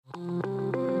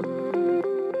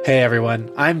Hey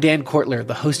everyone, I'm Dan Kortler,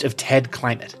 the host of TED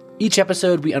Climate. Each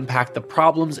episode, we unpack the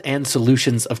problems and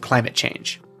solutions of climate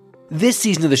change. This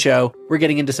season of the show, we're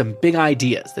getting into some big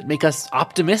ideas that make us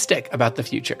optimistic about the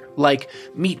future, like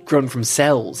meat grown from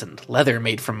cells and leather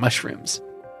made from mushrooms.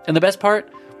 And the best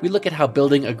part, we look at how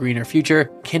building a greener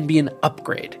future can be an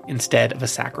upgrade instead of a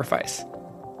sacrifice.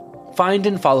 Find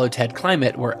and follow TED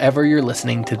Climate wherever you're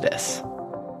listening to this.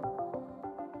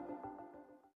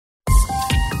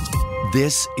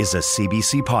 This is a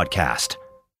CBC podcast.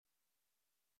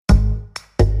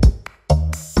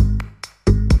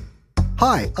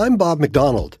 Hi, I'm Bob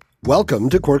McDonald. Welcome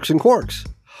to Quirks and Quarks.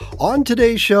 On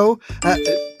today's show...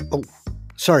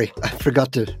 sorry, I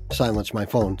forgot to silence my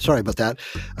phone. Sorry about that.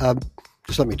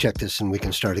 Just let me check this and we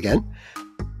can start again.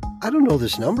 I don't know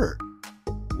this number.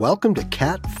 Welcome to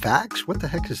Cat Facts? What the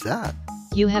heck is that?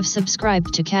 You have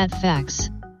subscribed to Cat Facts.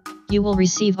 You will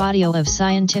receive audio of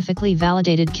scientifically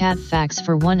validated cat facts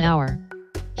for 1 hour.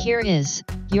 Here is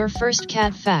your first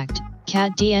cat fact.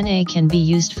 Cat DNA can be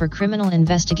used for criminal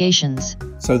investigations.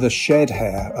 So the shed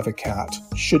hair of a cat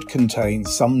should contain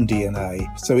some DNA,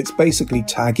 so it's basically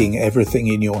tagging everything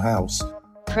in your house.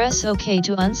 Press OK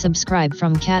to unsubscribe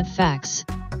from Cat Facts.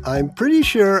 I'm pretty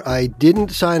sure I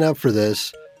didn't sign up for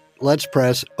this. Let's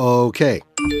press OK.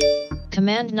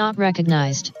 Command not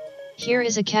recognized. Here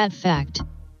is a cat fact.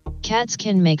 Cats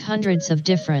can make hundreds of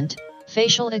different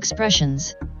facial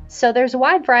expressions. So there's a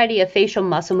wide variety of facial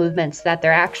muscle movements that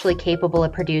they're actually capable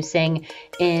of producing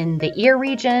in the ear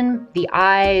region, the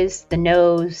eyes, the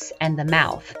nose, and the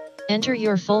mouth. Enter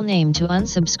your full name to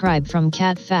unsubscribe from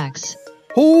Cat Facts.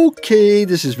 Okay,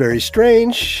 this is very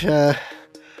strange.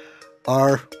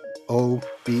 R-O-B-E-R-T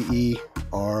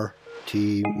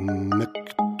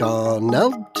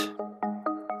McDonald.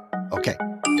 Okay.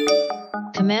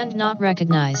 Command not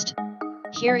recognized.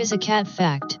 Here is a cat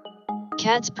fact.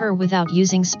 Cats purr without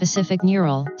using specific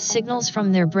neural signals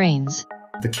from their brains.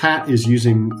 The cat is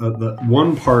using the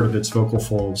one part of its vocal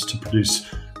folds to produce,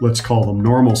 let's call them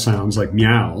normal sounds like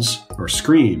meows or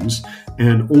screams,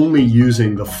 and only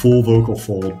using the full vocal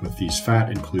fold with these fat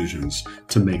inclusions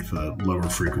to make the lower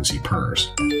frequency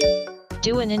purrs.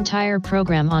 Do an entire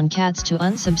program on cats to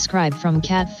unsubscribe from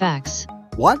Cat Facts.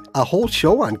 What? A whole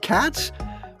show on cats?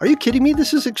 Are you kidding me?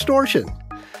 This is extortion.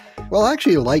 Well, I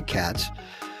actually like cats.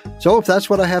 So if that's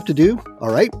what I have to do,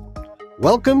 all right.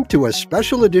 Welcome to a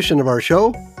special edition of our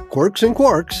show, Quirks and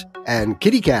Quarks and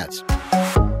Kitty Cats.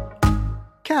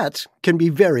 Cats can be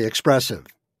very expressive.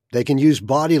 They can use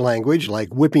body language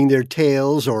like whipping their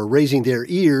tails or raising their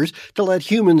ears to let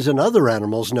humans and other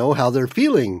animals know how they're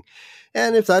feeling.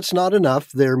 And if that's not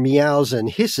enough, their meows and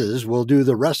hisses will do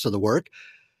the rest of the work.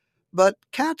 But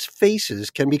cats' faces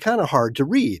can be kind of hard to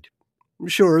read.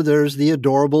 Sure, there's the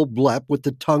adorable blep with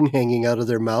the tongue hanging out of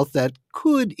their mouth that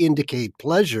could indicate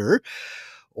pleasure,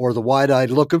 or the wide-eyed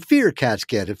look of fear cats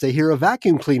get if they hear a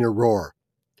vacuum cleaner roar.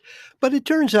 But it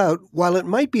turns out, while it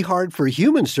might be hard for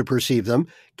humans to perceive them,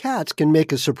 cats can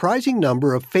make a surprising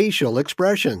number of facial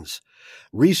expressions.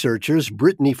 Researchers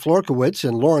Brittany Florkowitz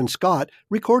and Lauren Scott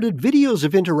recorded videos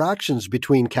of interactions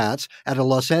between cats at a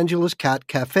Los Angeles cat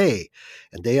cafe,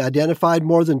 and they identified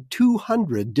more than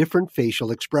 200 different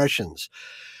facial expressions.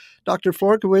 Dr.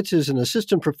 Florkowitz is an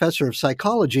assistant professor of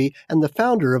psychology and the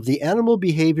founder of the Animal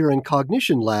Behavior and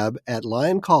Cognition Lab at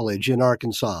Lyon College in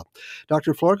Arkansas.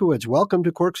 Dr. Florkowitz, welcome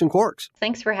to Quirks and Quarks.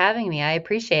 Thanks for having me. I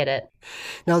appreciate it.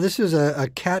 Now, this is a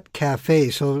cat cafe,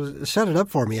 so set it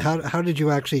up for me. How did you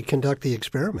actually conduct the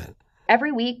experiment?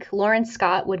 Every week, Lauren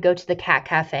Scott would go to the cat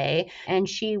cafe and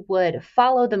she would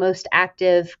follow the most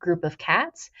active group of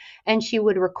cats and she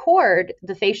would record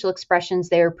the facial expressions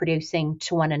they were producing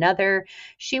to one another.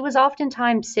 She was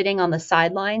oftentimes sitting on the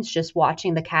sidelines just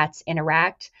watching the cats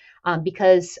interact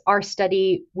because our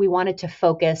study, we wanted to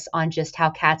focus on just how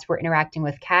cats were interacting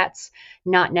with cats,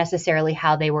 not necessarily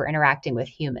how they were interacting with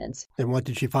humans. And what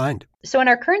did she find? So in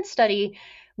our current study,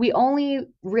 we only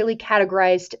really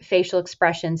categorized facial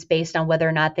expressions based on whether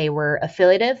or not they were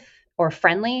affiliative or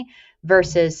friendly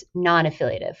versus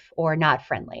non-affiliative or not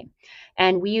friendly.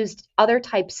 And we used other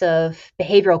types of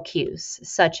behavioral cues,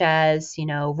 such as,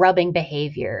 rubbing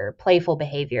behavior, playful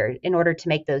behavior, in order to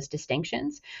make those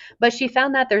distinctions. But she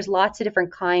found that there's lots of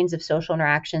different kinds of social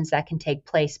interactions that can take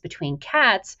place between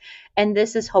cats. And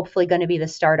this is hopefully going to be the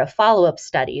start of follow-up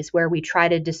studies where we try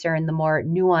to discern the more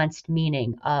nuanced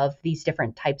meaning of these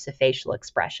different types of facial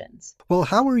expressions. Well,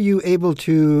 how were you able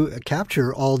to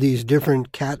capture all these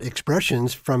different cat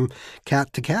expressions from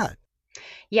cat to cat?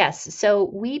 Yes,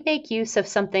 so we make use of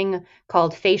something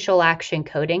called facial action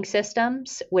coding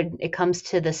systems when it comes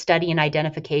to the study and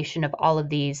identification of all of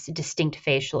these distinct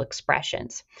facial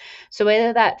expressions. So, the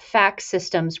way that FACS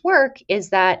systems work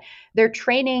is that they're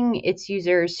training its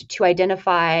users to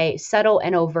identify subtle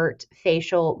and overt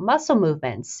facial muscle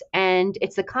movements. And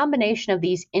it's a combination of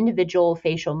these individual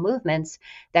facial movements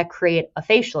that create a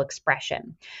facial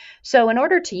expression. So, in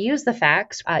order to use the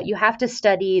FACS, you have to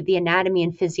study the anatomy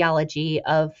and physiology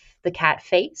of the cat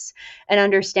face and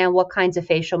understand what kinds of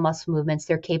facial muscle movements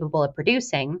they're capable of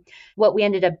producing. What we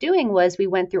ended up doing was we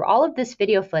went through all of this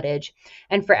video footage,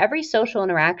 and for every social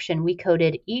interaction, we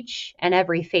coded each and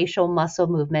every facial muscle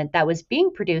movement that was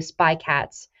being produced by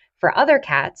cats for other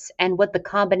cats and what the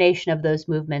combination of those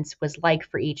movements was like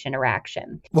for each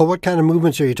interaction. Well, what kind of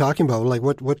movements are you talking about? Like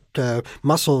what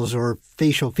muscles or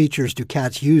facial features do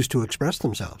cats use to express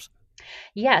themselves?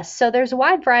 Yes, so there's a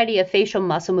wide variety of facial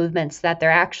muscle movements that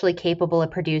they're actually capable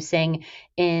of producing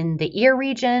in the ear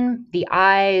region, the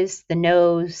eyes, the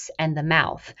nose, and the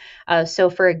mouth. So,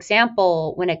 for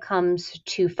example, when it comes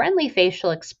to friendly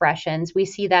facial expressions, we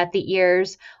see that the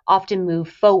ears often move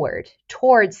forward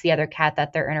towards the other cat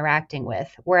that they're interacting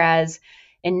with, whereas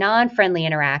in non-friendly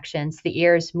interactions, the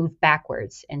ears move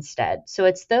backwards instead. So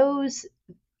it's those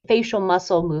facial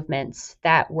muscle movements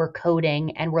that we're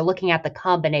coding, and we're looking at the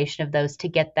combination of those to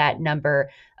get that number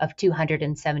of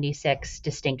 276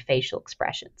 distinct facial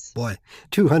expressions. Boy,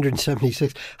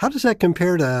 276. How does that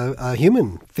compare to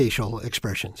human facial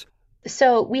expressions?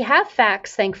 So we have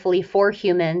FACS, thankfully, for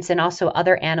humans and also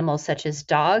other animals such as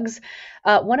dogs.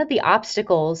 One of the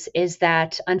obstacles is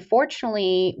that,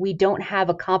 unfortunately, we don't have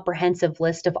a comprehensive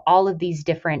list of all of these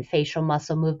different facial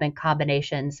muscle movement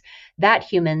combinations that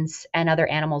humans and other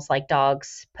animals like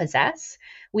dogs possess.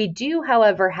 We do,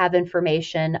 however, have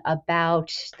information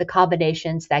about the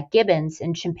combinations that gibbons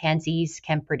and chimpanzees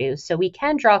can produce. So we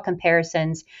can draw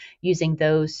comparisons using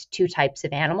those two types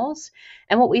of animals.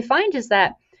 And what we find is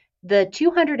that the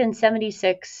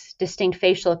 276 distinct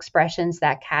facial expressions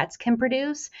that cats can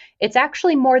produce, it's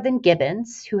actually more than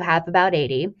gibbons, who have about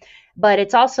 80, but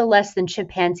it's also less than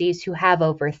chimpanzees, who have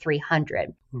over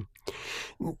 300.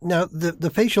 Now,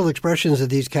 the facial expressions that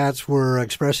these cats were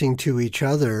expressing to each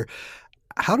other,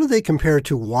 how do they compare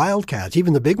to wild cats,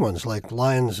 even the big ones like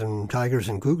lions and tigers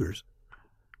and cougars?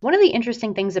 One of the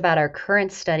interesting things about our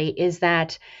current study is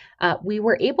that we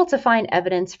were able to find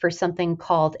evidence for something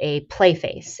called a play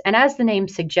face. And as the name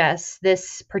suggests,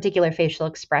 this particular facial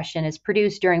expression is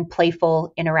produced during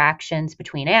playful interactions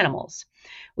between animals.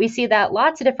 We see that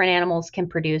lots of different animals can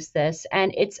produce this,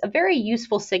 and it's a very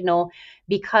useful signal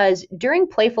because during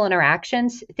playful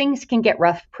interactions, things can get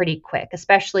rough pretty quick,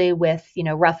 especially with,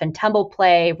 rough and tumble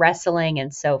play, wrestling,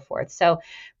 and so forth. So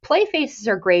play faces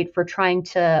are great for trying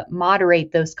to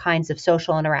moderate those kinds of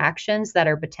social interactions that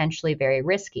are potentially very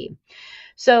risky.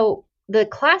 So the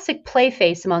classic play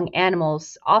face among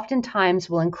animals oftentimes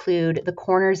will include the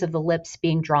corners of the lips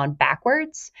being drawn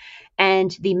backwards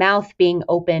and the mouth being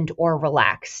opened or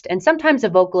relaxed. And sometimes a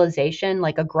vocalization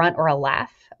like a grunt or a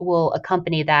laugh will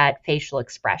accompany that facial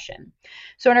expression.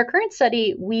 So in our current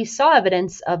study, we saw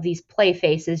evidence of these play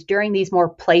faces during these more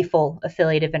playful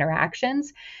affiliative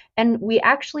interactions. And we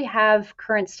actually have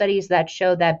current studies that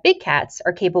show that big cats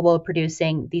are capable of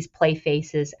producing these play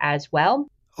faces as well.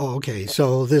 Oh, okay.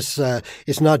 So this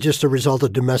is not just a result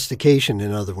of domestication,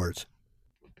 in other words.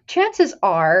 Chances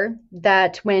are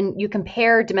that when you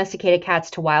compare domesticated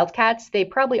cats to wild cats, they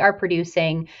probably are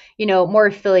producing, more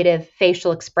affiliative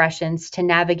facial expressions to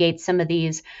navigate some of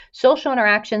these social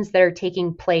interactions that are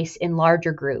taking place in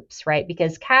larger groups, right?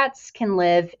 Because cats can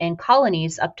live in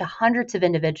colonies up to hundreds of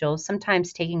individuals,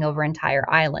 sometimes taking over entire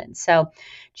islands. So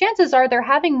chances are they're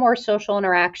having more social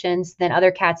interactions than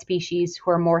other cat species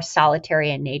who are more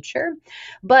solitary in nature.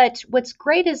 But what's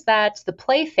great is that the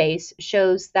play face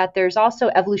shows that there's also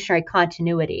evolutionary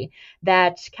continuity,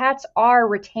 that cats are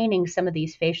retaining some of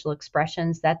these facial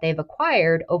expressions that they've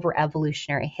acquired over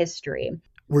evolutionary history.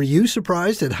 Were you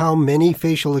surprised at how many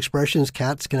facial expressions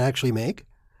cats can actually make?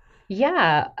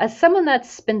 Yeah, as someone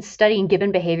that's been studying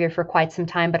gibbon behavior for quite some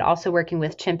time, but also working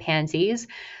with chimpanzees,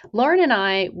 Lauren and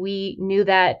I, we knew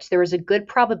that there was a good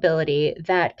probability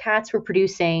that cats were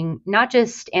producing not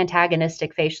just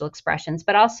antagonistic facial expressions,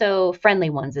 but also friendly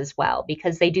ones as well,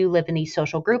 because they do live in these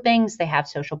social groupings, they have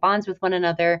social bonds with one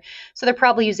another, so they're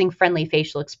probably using friendly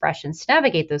facial expressions to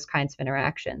navigate those kinds of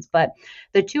interactions. But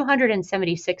the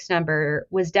 276 number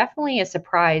was definitely a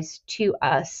surprise to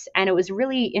us, and it was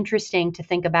really interesting to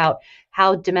think about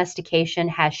how domestication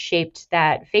has shaped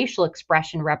that facial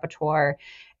expression repertoire,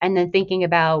 and then thinking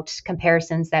about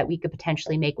comparisons that we could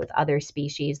potentially make with other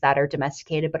species that are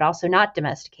domesticated, but also not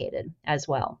domesticated as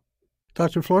well.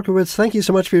 Dr. Florkowitz, thank you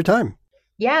so much for your time.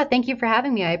 Yeah, thank you for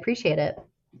having me. I appreciate it.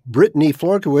 Brittany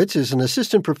Florkowitz is an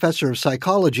assistant professor of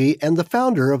psychology and the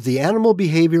founder of the Animal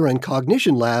Behavior and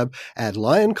Cognition Lab at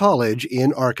Lyon College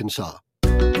in Arkansas.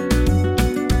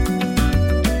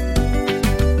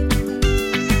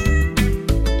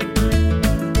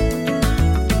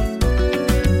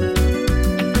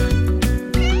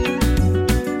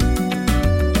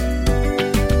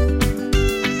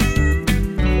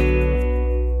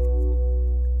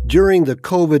 During the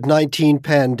COVID-19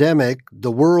 pandemic, the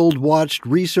world watched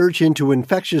research into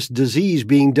infectious disease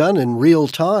being done in real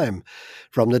time,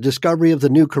 from the discovery of the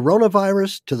new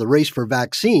coronavirus to the race for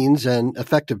vaccines and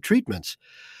effective treatments.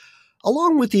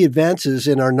 Along with the advances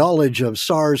in our knowledge of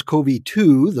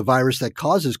SARS-CoV-2, the virus that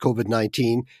causes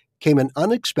COVID-19, came an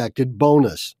unexpected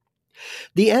bonus.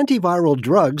 The antiviral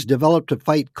drugs developed to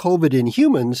fight COVID in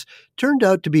humans turned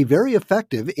out to be very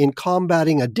effective in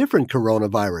combating a different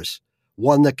coronavirus,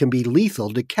 one that can be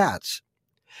lethal to cats.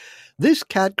 This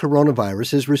cat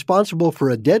coronavirus is responsible for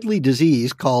a deadly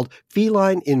disease called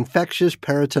feline infectious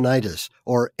peritonitis,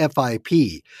 or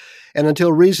FIP, and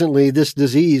until recently this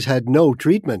disease had no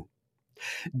treatment.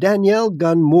 Danielle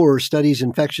Gunn-Moore studies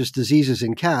infectious diseases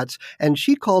in cats, and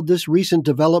she called this recent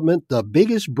development the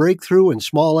biggest breakthrough in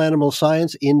small animal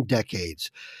science in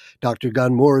decades. Dr.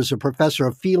 Gunn-Moore is a professor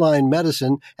of feline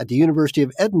medicine at the University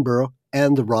of Edinburgh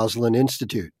and the Roslin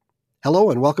Institute.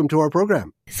 Hello and welcome to our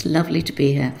program. It's lovely to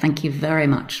be here. Thank you very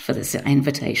much for this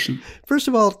invitation. First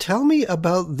of all, tell me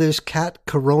about this cat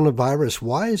coronavirus.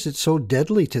 Why is it so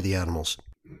deadly to the animals?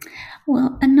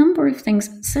 Well, a number of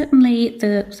things. Certainly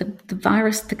the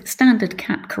virus, the standard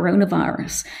cat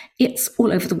coronavirus, it's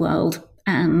all over the world.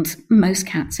 And most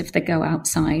cats, if they go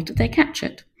outside, they catch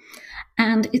it.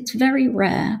 And it's very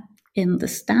rare in the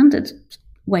standard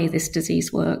way this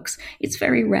disease works, it's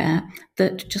very rare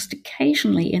that just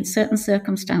occasionally in certain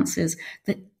circumstances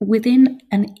that within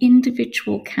an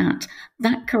individual cat,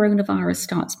 that coronavirus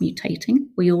starts mutating.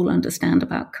 We all understand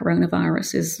about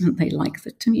coronaviruses and they like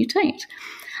to mutate.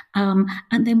 And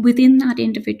then within that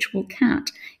individual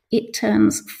cat, it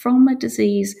turns from a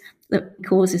disease that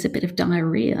causes a bit of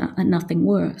diarrhea and nothing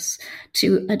worse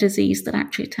to a disease that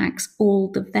actually attacks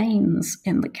all the veins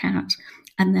in the cat.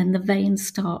 And then the veins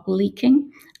start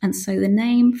leaking. And so the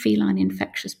name feline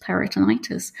infectious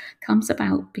peritonitis comes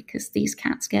about because these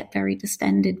cats get very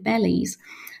distended bellies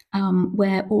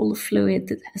where all the fluid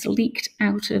that has leaked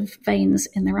out of veins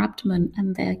in their abdomen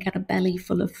and they get a belly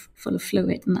full of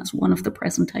fluid. And that's one of the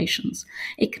presentations.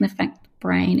 It can affect the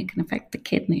brain, it can affect the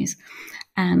kidneys.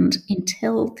 And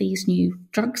until these new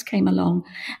drugs came along,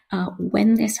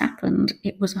 when this happened,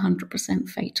 it was 100%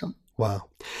 fatal. Wow.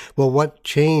 Well, what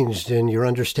changed in your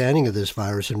understanding of this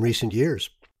virus in recent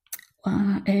years?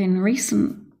 In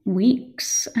recent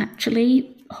weeks,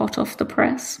 actually, hot off the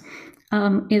press,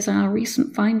 is our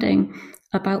recent finding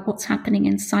about what's happening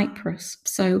in Cyprus.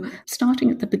 So starting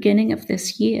at the beginning of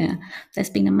this year, there's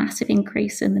been a massive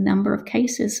increase in the number of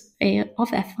cases of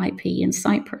FIP in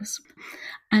Cyprus.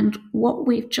 And what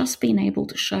we've just been able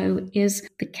to show is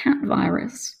the cat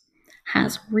virus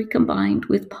has recombined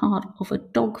with part of a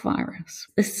dog virus.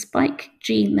 The spike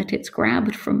gene that it's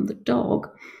grabbed from the dog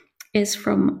is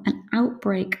from an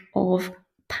outbreak of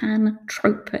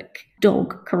pantropic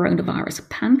dog coronavirus.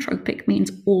 Pantropic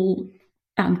means all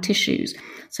tissues.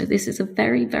 So this is a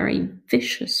very, very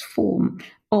vicious form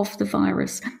of the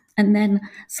virus. And then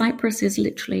Cyprus is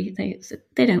literally,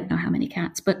 they don't know how many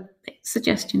cats, but the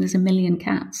suggestion is 1 million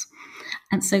cats.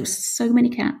 And so many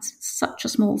cats, such a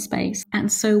small space.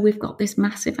 And so we've got this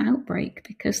massive outbreak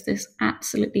because this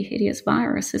absolutely hideous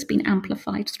virus has been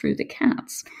amplified through the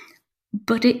cats.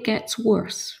 But it gets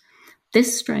worse.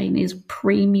 This strain is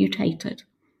pre-mutated.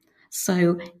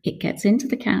 So it gets into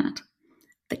the cat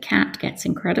gets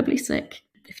incredibly sick.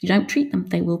 If you don't treat them,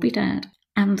 they will be dead.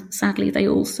 And sadly, they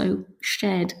also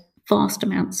shed vast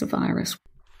amounts of virus.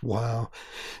 Wow.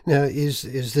 Now, is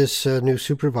this new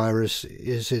supervirus,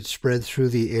 is it spread through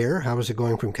the air? How is it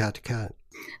going from cat to cat?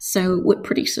 So we're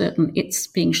pretty certain it's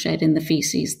being shed in the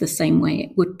feces the same way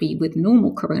it would be with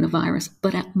normal coronavirus,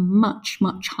 but at much,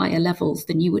 much higher levels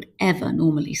than you would ever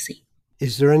normally see.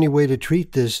 Is there any way to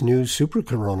treat this new super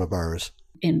coronavirus?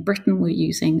 In Britain, we're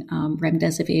using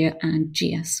remdesivir and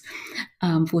GS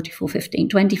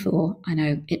 441524. I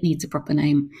know it needs a proper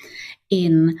name.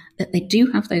 In that they do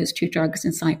have those two drugs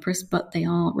in Cyprus, but they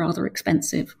are rather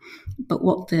expensive. But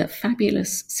what the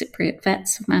fabulous Cypriot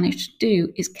vets have managed to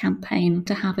do is campaign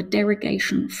to have a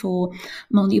derogation for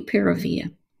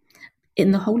molnupiravir.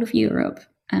 In the whole of Europe,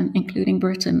 and including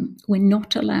Britain, we're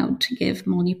not allowed to give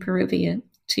molnupiravir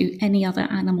to any other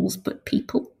animals but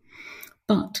people.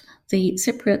 But the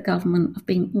Cypriot government have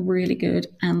been really good,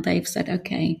 and they've said,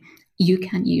 okay, you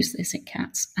can use this in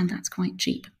cats, and that's quite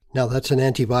cheap. Now, that's an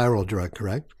antiviral drug,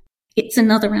 correct? It's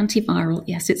another antiviral,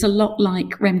 yes. It's a lot like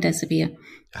remdesivir.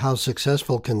 How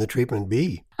successful can the treatment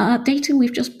be? Data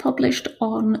we've just published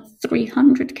on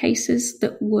 300 cases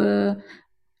that were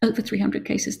over 300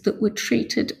 cases that were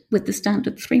treated with the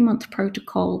standard 3-month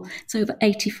protocol. It's over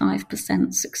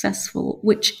 85% successful,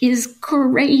 which is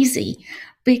crazy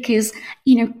because,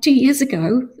 2 years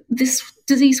ago, this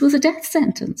disease was a death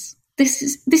sentence. This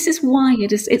is why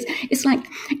it is. It's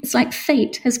like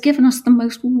fate has given us the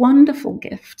most wonderful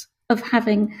gift of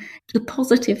having the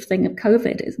positive thing of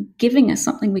COVID is giving us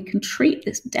something we can treat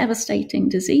this devastating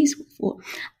disease for.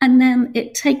 And then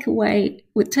it takes away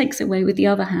with the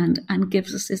other hand and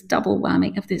gives us this double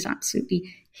whammy of this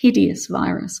absolutely hideous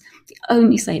virus. The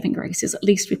only saving grace is at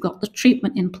least we've got the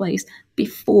treatment in place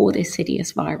before this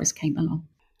hideous virus came along.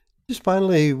 Just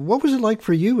finally, what was it like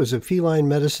for you as a feline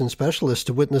medicine specialist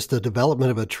to witness the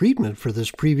development of a treatment for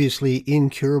this previously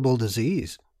incurable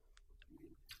disease?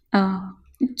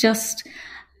 Just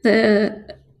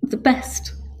the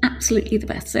best, absolutely the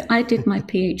best. So I did my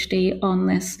PhD on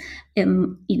this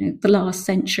in the last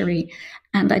century,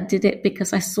 and I did it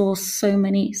because I saw so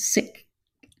many sick,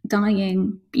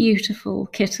 dying, beautiful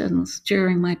kittens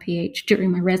during my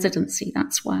residency.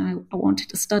 That's why I wanted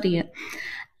to study it,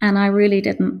 and I really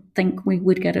didn't think we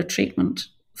would get a treatment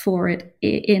for it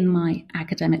in my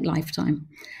academic lifetime.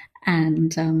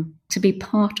 And to be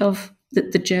part of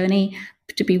the journey,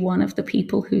 to be one of the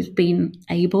people who's been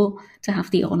able to have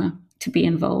the honor to be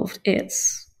involved,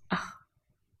 it's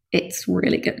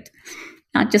really good.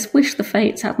 I just wish the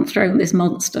fates hadn't thrown this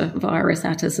monster virus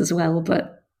at us as well,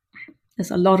 but there's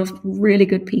a lot of really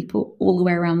good people all the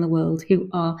way around the world who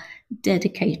are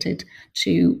dedicated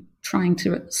to trying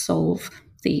to solve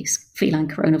these feline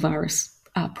coronavirus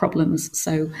problems.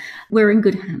 So we're in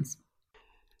good hands.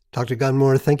 Dr.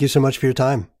 Gunn-Moore, thank you so much for your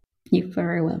time. You're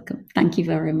very welcome. Thank you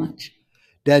very much.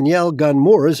 Danielle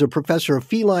Gunn-Moore is a professor of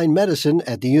feline medicine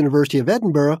at the University of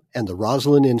Edinburgh and the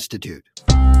Roslin Institute.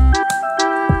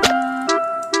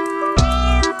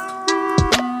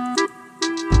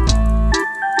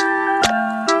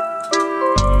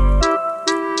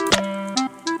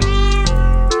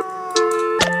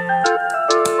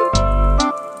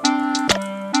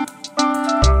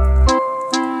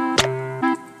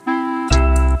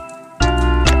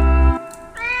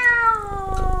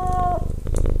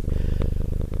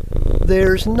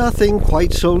 There's nothing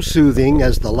quite so soothing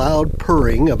as the loud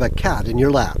purring of a cat in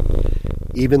your lap.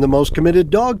 Even the most committed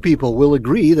dog people will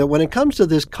agree that when it comes to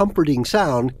this comforting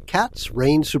sound, cats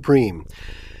reign supreme.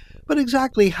 But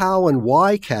exactly how and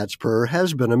why cats purr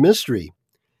has been a mystery.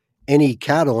 Any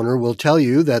cat owner will tell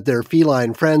you that their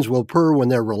feline friends will purr when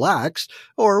they're relaxed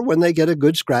or when they get a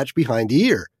good scratch behind the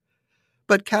ear.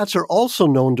 But cats are also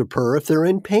known to purr if they're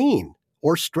in pain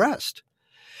or stressed.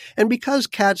 And because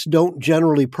cats don't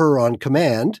generally purr on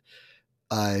command,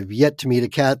 I've yet to meet a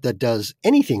cat that does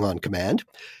anything on command,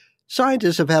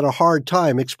 scientists have had a hard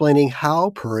time explaining how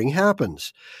purring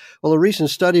happens. Well, a recent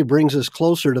study brings us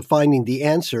closer to finding the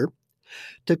answer.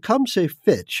 Tecumseh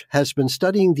Fitch has been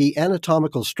studying the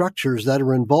anatomical structures that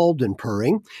are involved in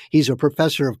purring. He's a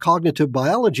professor of cognitive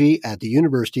biology at the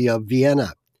University of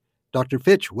Vienna. Dr.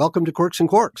 Fitch, welcome to Quirks and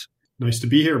Quarks. Nice to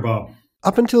be here, Bob.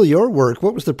 Up until your work,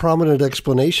 what was the prominent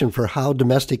explanation for how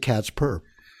domestic cats purr?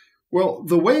 Well,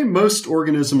 the way most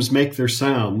organisms make their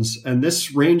sounds, and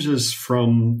this ranges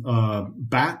from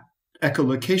bat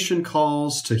echolocation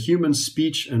calls to human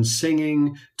speech and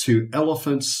singing to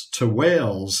elephants to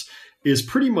whales, is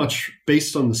pretty much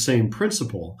based on the same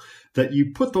principle, that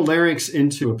you put the larynx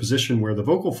into a position where the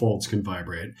vocal folds can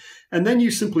vibrate, and then you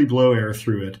simply blow air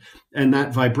through it, and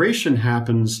that vibration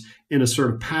happens in a sort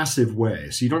of passive way.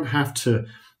 So you don't have to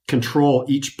control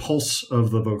each pulse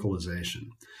of the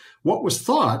vocalization. What was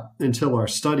thought until our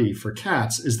study for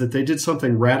cats is that they did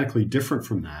something radically different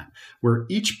from that, where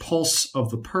each pulse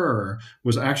of the purr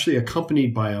was actually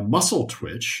accompanied by a muscle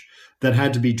twitch that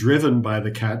had to be driven by the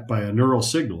cat by a neural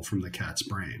signal from the cat's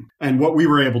brain. And what we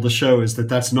were able to show is that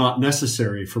that's not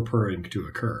necessary for purring to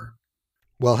occur.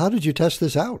 Well, how did you test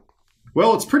this out?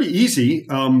 Well, it's pretty easy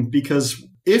because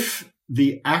if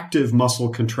the active muscle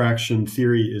contraction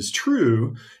theory is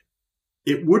true,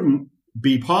 it wouldn't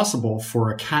be possible for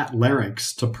a cat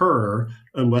larynx to purr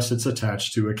unless it's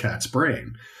attached to a cat's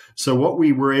brain. So what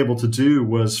we were able to do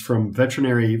was from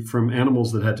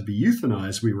animals that had to be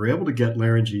euthanized, we were able to get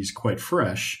larynges quite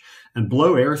fresh and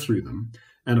blow air through them.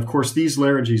 And of course, these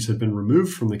larynges had been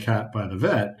removed from the cat by the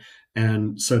vet.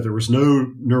 And so there was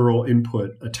no neural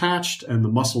input attached and the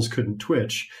muscles couldn't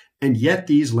twitch. And yet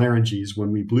these larynges,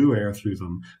 when we blew air through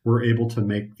them, were able to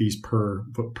make these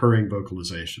purring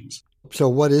vocalizations. So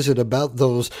what is it about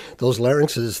those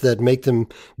larynxes that make them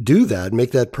do that,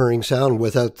 make that purring sound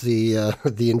without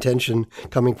the intention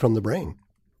coming from the brain?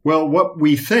 Well, what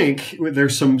we think,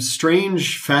 there's some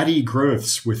strange fatty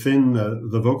growths within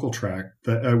the vocal tract,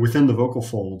 within the vocal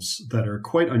folds that are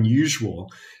quite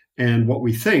unusual. And what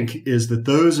we think is that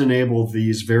those enable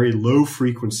these very low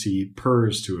frequency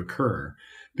purrs to occur.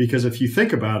 Because if you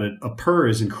think about it, a purr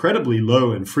is incredibly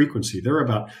low in frequency. They're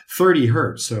about 30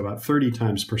 hertz, so about 30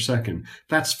 times per second.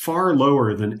 That's far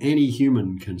lower than any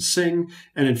human can sing.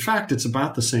 And in fact, it's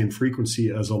about the same frequency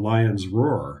as a lion's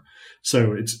roar.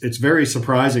 So it's very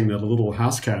surprising that a little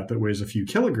house cat that weighs a few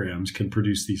kilograms can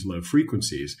produce these low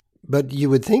frequencies. But you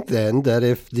would think then that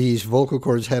if these vocal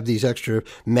cords have these extra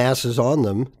masses on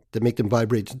them that make them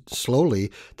vibrate slowly,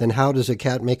 then how does a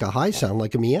cat make a high sound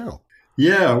like a meow?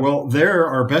 Yeah, well,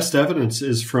 our best evidence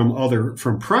is from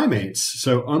primates.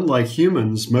 So unlike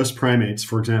humans, most primates,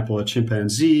 for example, a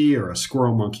chimpanzee or a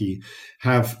squirrel monkey,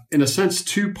 have, in a sense,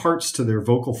 two parts to their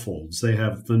vocal folds. They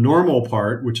have the normal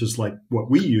part, which is like what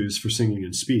we use for singing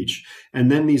and speech, and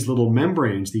then these little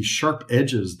membranes, these sharp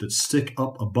edges that stick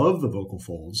up above the vocal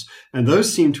folds, and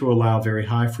those seem to allow very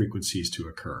high frequencies to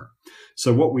occur.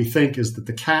 So what we think is that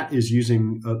the cat is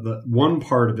using the one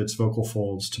part of its vocal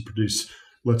folds to produce,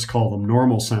 let's call them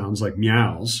normal sounds like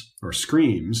meows or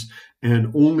screams,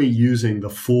 and only using the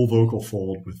full vocal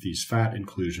fold with these fat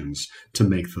inclusions to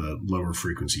make the lower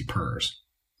frequency purrs.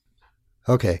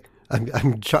 Okay.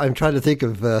 I'm trying to think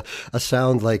of a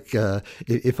sound like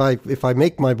if I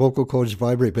make my vocal cords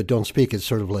vibrate but don't speak, it's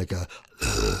sort of like a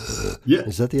yeah.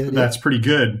 Is that the idea? That's pretty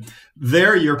good.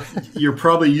 There, you're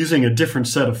probably using a different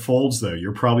set of folds though.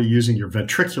 You're probably using your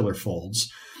ventricular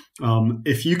folds.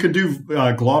 If you can do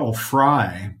glottal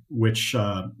fry, which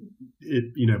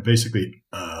basically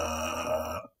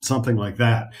something like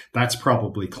that, that's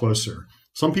probably closer.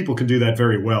 Some people can do that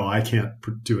very well. I can't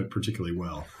do it particularly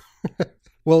well.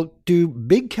 Well, do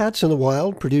big cats in the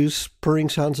wild produce purring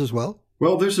sounds as well?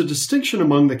 Well, there's a distinction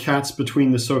among the cats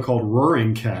between the so-called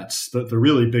roaring cats, the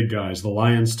really big guys, the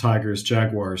lions, tigers,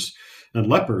 jaguars, and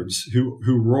leopards,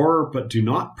 who roar but do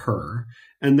not purr,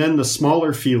 and then the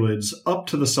smaller felids up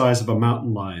to the size of a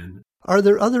mountain lion. Are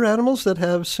there other animals that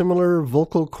have similar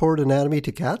vocal cord anatomy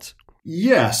to cats?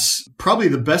 Yes. Probably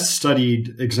the best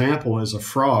studied example is a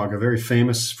frog, a very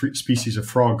famous species of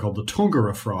frog called the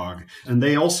Tungara frog. And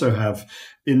they also have,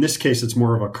 in this case, it's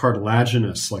more of a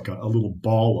cartilaginous, like a little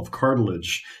ball of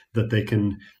cartilage that they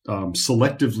can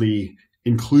selectively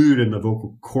include in the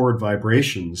vocal cord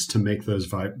vibrations to make those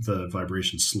the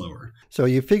vibrations slower. So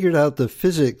you figured out the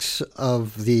physics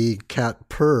of the cat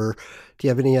purr. Do you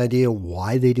have any idea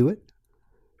why they do it?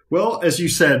 Well, as you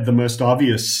said, the most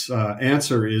obvious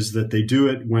answer is that they do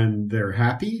it when they're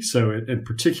happy. So in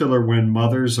particular, when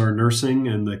mothers are nursing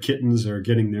and the kittens are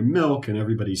getting their milk and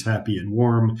everybody's happy and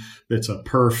warm, it's a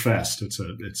purr fest. It's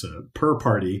a purr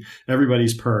party.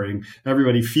 Everybody's purring.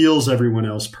 Everybody feels everyone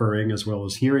else purring as well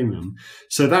as hearing them.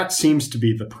 So that seems to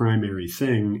be the primary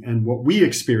thing. And what we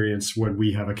experience when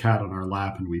we have a cat on our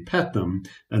lap and we pet them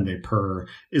and they purr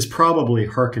is probably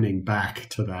hearkening back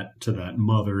to that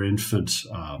mother-infant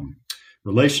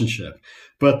relationship.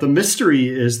 But the mystery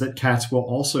is that cats will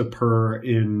also purr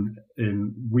in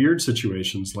weird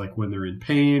situations, like when they're in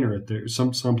pain or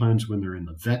sometimes when they're in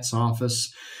the vet's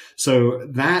office. So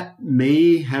that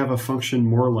may have a function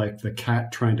more like the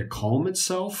cat trying to calm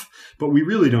itself, but we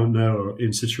really don't know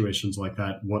in situations like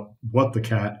that what the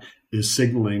cat is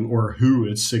signaling or who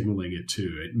it's signaling it to.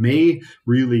 It may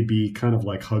really be kind of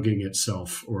like hugging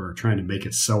itself or trying to make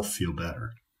itself feel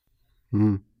better.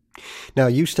 Mm. Now,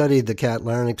 you studied the cat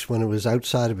larynx when it was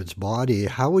outside of its body.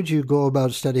 How would you go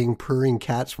about studying purring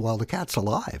cats while the cat's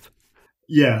alive?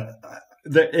 Yeah,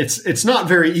 it's not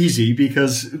very easy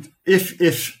because if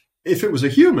it was a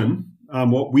human,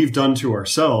 what we've done to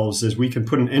ourselves is we can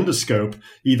put an endoscope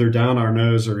either down our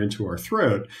nose or into our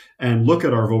throat and look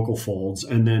at our vocal folds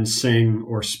and then sing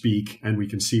or speak, and we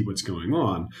can see what's going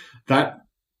on. That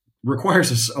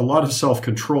requires us a lot of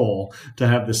self-control to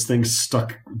have this thing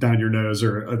stuck down your nose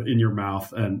or in your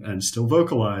mouth and still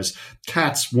vocalize.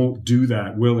 Cats won't do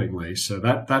that willingly, so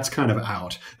that's kind of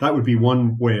out. That would be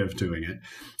one way of doing it.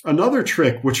 Another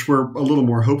trick, which we're a little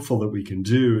more hopeful that we can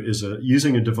do, is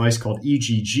using a device called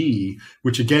EGG,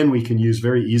 which again we can use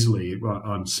very easily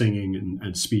on singing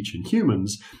and speech in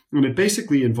humans. And it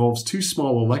basically involves two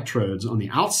small electrodes on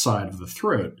the outside of the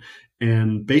throat.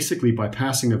 And basically, by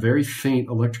passing a very faint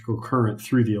electrical current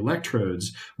through the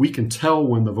electrodes, we can tell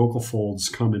when the vocal folds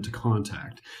come into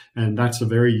contact. And that's a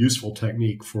very useful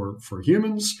technique for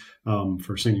humans,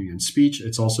 for singing and speech.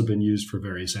 It's also been used for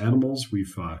various animals.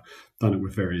 We've done it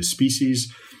with various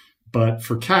species. But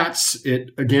for cats,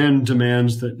 it again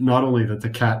demands that not only that the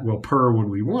cat will purr when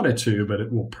we want it to, but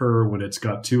it will purr when it's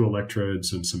got 2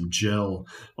 electrodes and some gel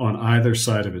on either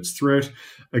side of its throat.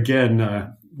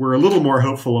 Again, we're a little more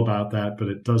hopeful about that, but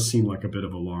it does seem like a bit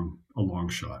of a long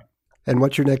shot. And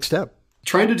what's your next step?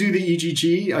 Trying to do the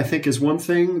EGG, I think, is one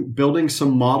thing. Building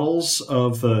some models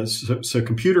of so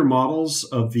computer models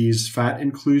of these fat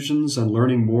inclusions and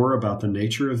learning more about the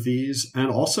nature of these, and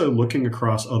also looking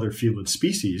across other felid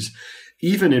species.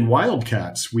 Even in wild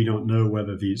cats, we don't know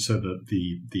whether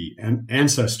the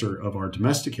ancestor of our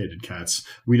domesticated cats,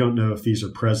 we don't know if these are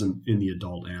present in the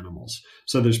adult animals.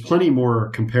 So there's plenty more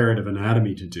comparative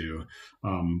anatomy to do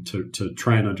to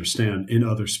try and understand in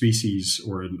other species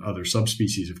or in other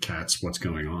subspecies of cats what's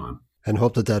going on. And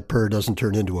hope that purr doesn't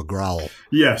turn into a growl.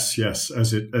 Yes,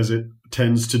 as it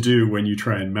tends to do when you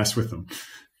try and mess with them.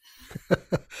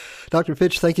 Dr.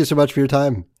 Fitch, thank you so much for your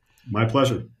time. My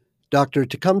pleasure. Dr.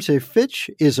 Tecumseh Fitch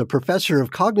is a professor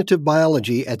of cognitive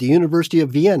biology at the University of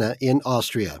Vienna in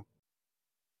Austria.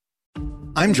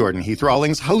 I'm Jordan Heath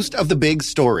Rawlings, host of The Big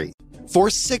Story. For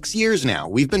 6 years now,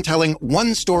 we've been telling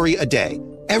one story a day,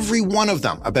 every one of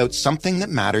them about something that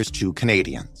matters to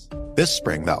Canadians. This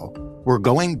spring, though, we're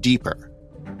going deeper.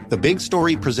 The Big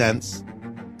Story presents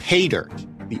Pay Dirt,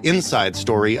 the inside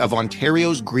story of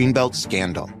Ontario's Greenbelt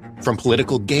scandal. From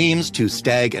political games to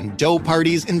stag and doe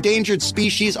parties, endangered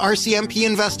species, RCMP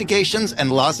investigations,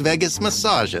 and Las Vegas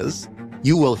massages,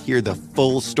 you will hear the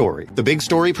full story. The Big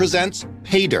Story presents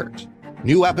Pay Dirt.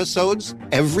 New episodes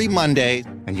every Monday,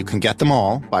 and you can get them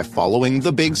all by following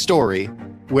The Big Story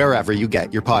wherever you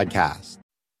get your podcasts.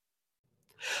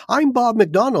 I'm Bob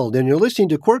McDonald, and you're listening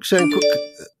to Quirks and...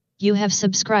 You have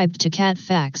subscribed to Cat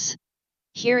Facts.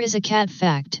 Here is a cat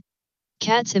fact.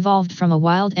 Cats evolved from a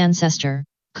wild ancestor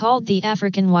called the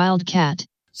African wild cat.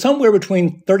 Somewhere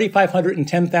between 3,500 and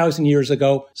 10,000 years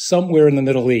ago, somewhere in the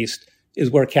Middle East,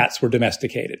 is where cats were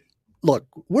domesticated. Look,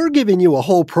 we're giving you a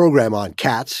whole program on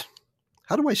cats.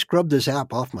 How do I scrub this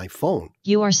app off my phone?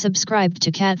 You are subscribed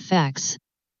to Cat Facts.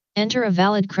 Enter a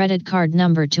valid credit card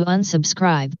number to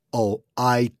unsubscribe. Oh,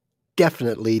 I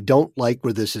definitely don't like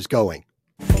where this is going.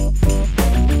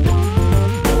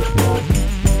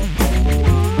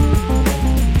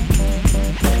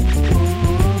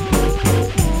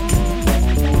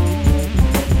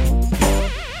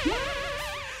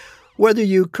 Whether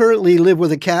you currently live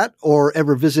with a cat or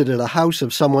ever visited a house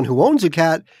of someone who owns a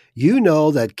cat, you know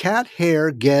that cat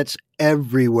hair gets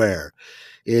everywhere.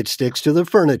 It sticks to the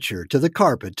furniture, to the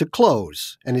carpet, to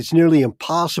clothes, and it's nearly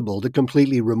impossible to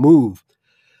completely remove.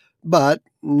 But,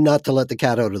 not to let the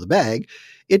cat out of the bag,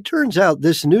 it turns out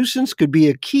this nuisance could be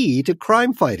a key to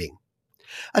crime fighting.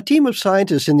 A team of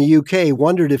scientists in the UK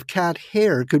wondered if cat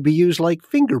hair could be used like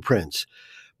fingerprints,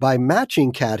 by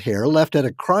matching cat hair left at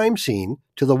a crime scene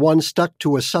to the one stuck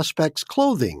to a suspect's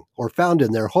clothing or found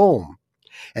in their home.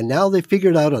 And now they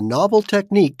figured out a novel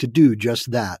technique to do just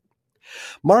that.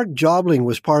 Mark Jobling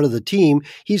was part of the team.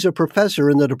 He's a professor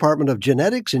in the Department of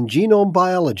Genetics and Genome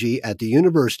Biology at the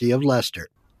University of Leicester.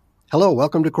 Hello,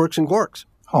 welcome to Quirks and Quarks.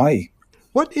 Hi.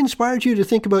 What inspired you to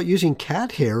think about using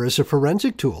cat hair as a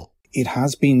forensic tool? It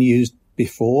has been used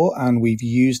before, and we've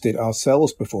used it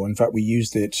ourselves before. In fact, we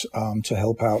used it to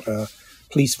help out a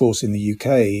police force in the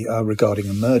UK regarding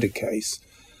a murder case.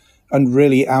 And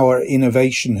really, our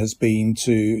innovation has been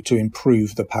to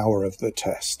improve the power of the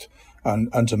test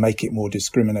and to make it more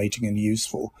discriminating and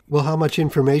useful. Well, how much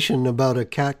information about a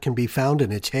cat can be found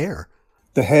in its hair?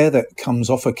 The hair that comes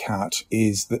off a cat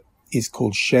is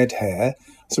called shed hair.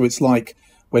 So it's like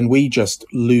when we just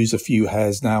lose a few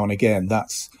hairs now and again,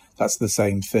 that's the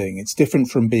same thing. It's different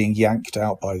from being yanked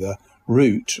out by the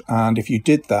root. And if you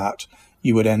did that,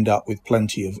 you would end up with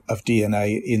plenty of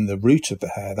DNA in the root of the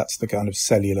hair. That's the kind of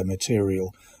cellular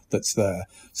material that's there.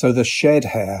 So the shed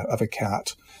hair of a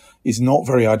cat is not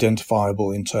very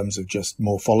identifiable in terms of just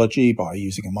morphology by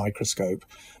using a microscope.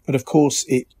 But of course,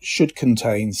 it should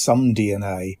contain some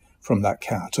DNA from that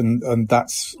cat. And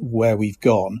that's where we've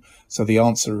gone. So the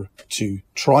answer to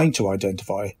trying to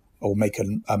identify or make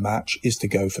a match is to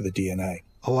go for the DNA.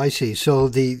 Oh, I see. So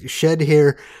the shed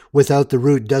hair without the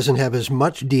root doesn't have as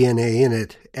much DNA in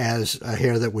it as a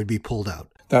hair that would be pulled out.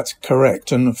 That's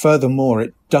correct. And furthermore,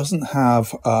 it doesn't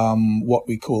have what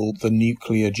we call the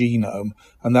nuclear genome,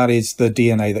 and that is the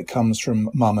DNA that comes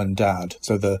from mum and dad.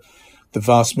 So the the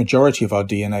vast majority of our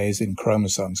DNA is in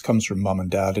chromosomes, comes from mum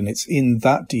and dad, and it's in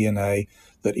that DNA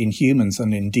that in humans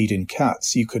and indeed in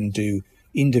cats, you can do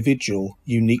individual,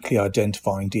 uniquely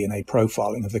identifying DNA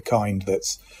profiling of the kind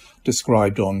that's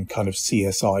described on kind of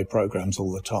CSI programs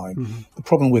all the time. Mm-hmm. The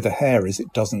problem with a hair is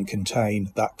it doesn't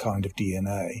contain that kind of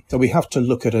DNA. So we have to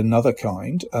look at another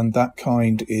kind, and that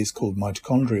kind is called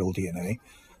mitochondrial DNA,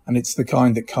 and it's the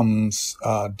kind that comes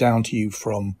down to you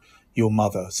from your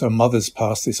mother. So mothers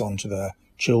pass this on to their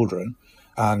children,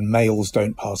 and males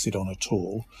don't pass it on at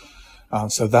all.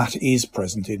 So that is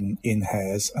present in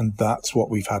hares, and that's what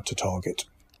we've had to target.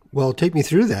 Well, take me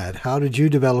through that. How did you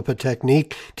develop a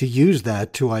technique to use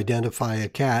that to identify a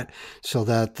cat so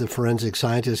that the forensic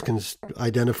scientist can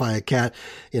identify a cat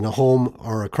in a home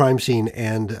or a crime scene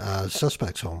and a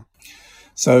suspect's home?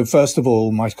 So first of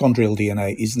all, mitochondrial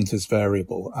DNA isn't as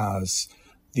variable as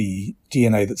the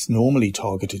DNA that's normally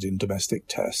targeted in domestic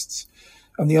tests.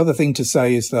 And the other thing to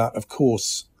say is that, of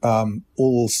course,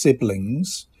 all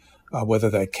siblings, whether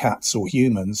they're cats or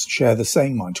humans, share the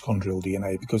same mitochondrial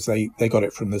DNA because they got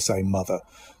it from the same mother.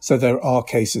 So there are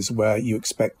cases where you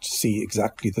expect to see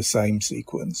exactly the same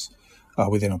sequence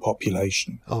within a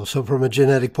population. Oh, so from a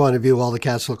genetic point of view, all the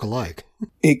cats look alike.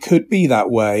 It could be that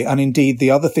way. And indeed,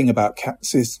 the other thing about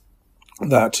cats is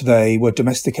that they were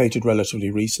domesticated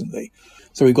relatively recently.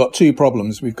 So we've got two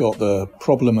problems. We've got the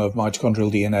problem of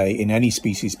mitochondrial DNA in any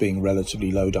species being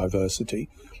relatively low diversity.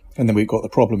 And then we've got the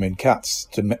problem in cats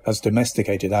as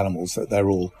domesticated animals that they're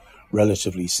all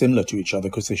relatively similar to each other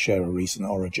because they share a recent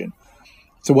origin.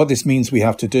 So what this means we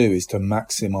have to do is to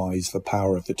maximize the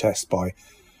power of the test by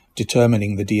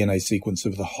determining the DNA sequence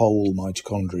of the whole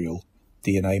mitochondrial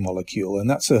DNA molecule. And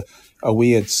that's a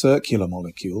weird circular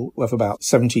molecule with about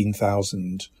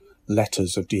 17,000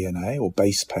 letters of DNA or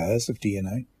base pairs of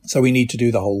DNA. So we need to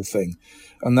do the whole thing.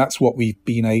 And that's what we've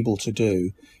been able to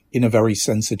do in a very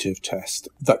sensitive test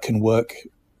that can work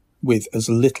with as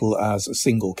little as a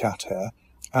single cat hair.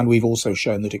 And we've also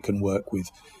shown that it can work with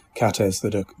cat hairs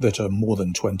that are more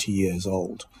than 20 years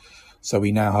old. So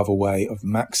we now have a way of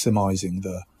maximizing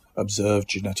the observed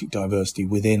genetic diversity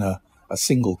within a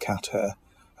single cat hair.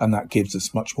 And that gives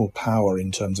us much more power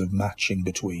in terms of matching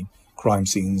between crime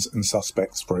scenes and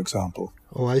suspects, for example.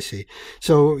 Oh, I see.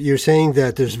 So you're saying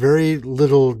that there's very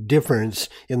little difference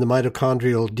in the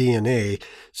mitochondrial DNA,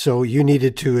 so you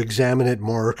needed to examine it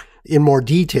in more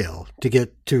detail to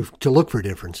get to look for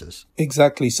differences.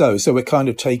 Exactly so. So we're kind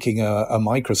of taking a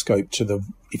microscope to the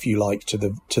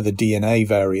DNA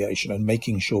variation and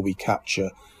making sure we capture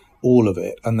all of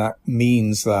it. And that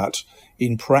means that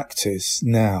in practice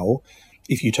now,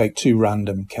 if you take two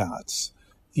random cats,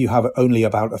 you have only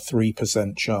about a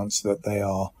 3% chance that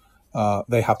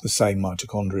they have the same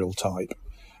mitochondrial type.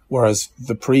 Whereas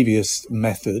the previous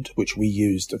method, which we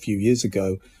used a few years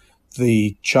ago,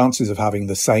 the chances of having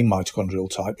the same mitochondrial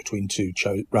type between two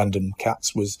random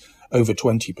cats was over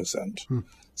 20%.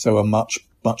 So a much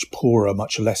poorer,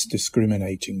 much less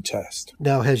discriminating test.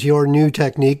 Now, has your new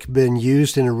technique been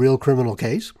used in a real criminal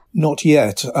case? Not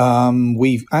yet.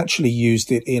 We've actually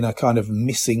used it in a kind of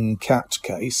missing cat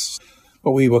case.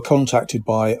 But we were contacted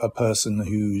by a person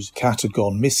whose cat had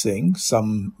gone missing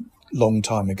some long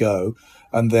time ago,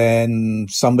 and then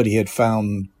somebody had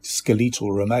found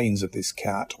skeletal remains of this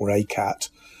cat, or a cat.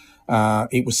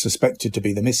 It was suspected to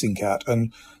be the missing cat,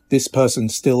 and this person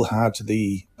still had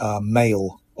the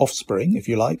male offspring, if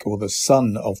you like, or the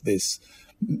son of this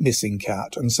missing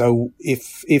cat. And so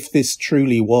if this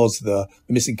truly was the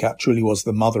missing cat truly was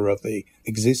the mother of the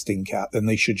existing cat, then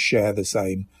they should share the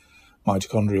same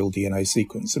mitochondrial DNA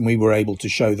sequence. And we were able to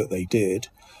show that they did,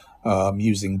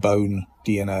 using bone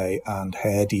DNA and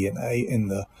hair DNA in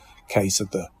the case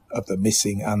of the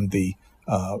missing and the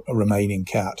remaining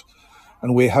cat.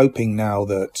 And we're hoping now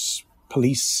that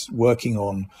police working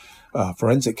on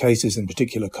forensic cases, in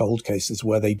particular cold cases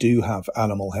where they do have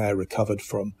animal hair recovered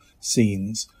from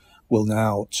scenes, will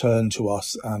now turn to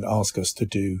us and ask us to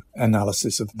do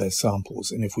analysis of their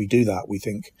samples. And if we do that, we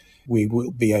think we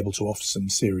will be able to offer some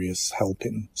serious help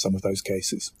in some of those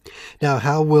cases. Now,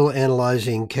 how will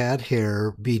analyzing cat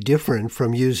hair be different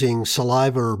from using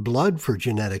saliva or blood for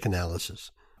genetic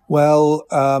analysis? Well,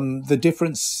 the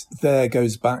difference there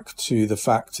goes back to the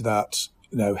fact that,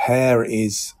 hair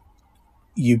is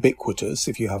ubiquitous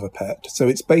if you have a pet. So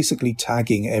it's basically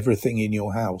tagging everything in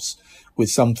your house with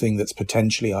something that's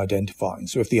potentially identifying.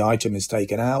 So if the item is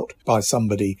taken out by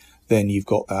somebody, then you've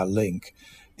got that link.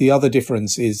 The other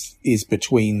difference is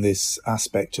between this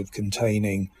aspect of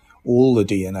containing all the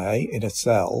DNA in a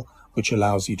cell, which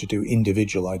allows you to do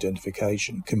individual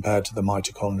identification, compared to the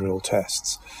mitochondrial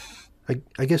tests.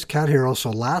 I guess cat hair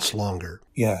also lasts longer.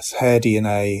 Yes, hair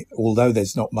DNA, although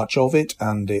there's not much of it,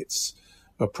 and it's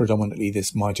predominantly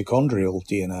this mitochondrial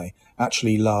DNA,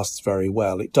 actually lasts very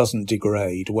well. It doesn't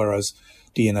degrade, whereas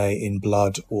DNA in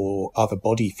blood or other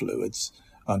body fluids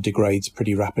degrades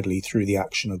pretty rapidly through the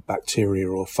action of bacteria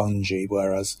or fungi,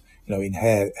 whereas in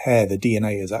hair, the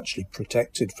DNA is actually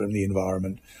protected from the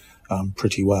environment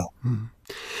pretty well.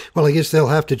 Well, I guess they'll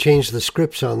have to change the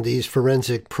scripts on these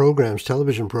forensic programs,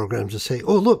 television programs, to say,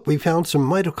 oh, look, we found some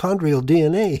mitochondrial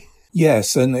DNA.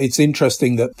 Yes, and it's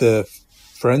interesting that the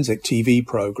forensic TV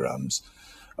programs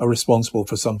are responsible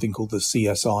for something called the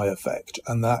CSI effect,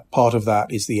 and that part of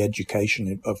that is the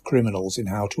education of criminals in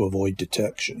how to avoid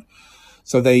detection.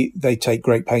 So they take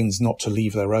great pains not to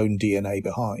leave their own DNA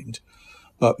behind.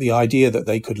 But the idea that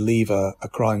they could leave a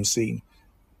crime scene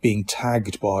being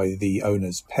tagged by the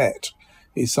owner's pet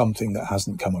is something that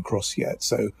hasn't come across yet.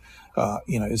 So,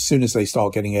 as soon as they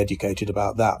start getting educated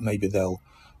about that, maybe they'll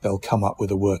come up with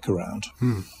a workaround.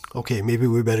 Okay, maybe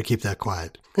we better keep that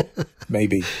quiet.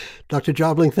 Maybe. Dr.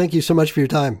 Jobling, thank you so much for your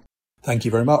time. Thank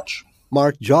you very much.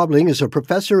 Mark Jobling is a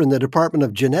professor in the Department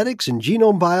of Genetics and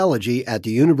Genome Biology at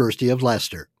the University of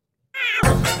Leicester.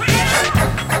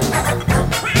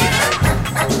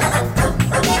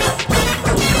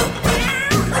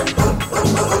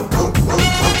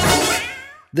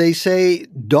 They say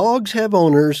dogs have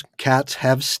owners, cats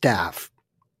have staff.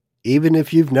 Even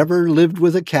if you've never lived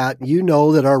with a cat, you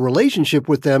know that our relationship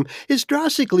with them is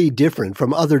drastically different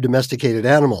from other domesticated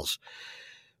animals.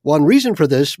 One reason for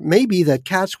this may be that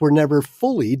cats were never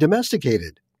fully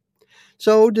domesticated.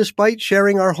 So, despite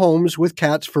sharing our homes with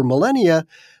cats for millennia,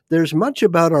 there's much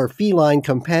about our feline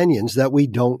companions that we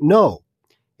don't know,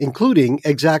 including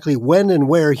exactly when and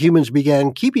where humans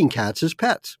began keeping cats as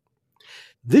pets.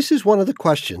 This is one of the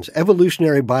questions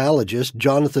evolutionary biologist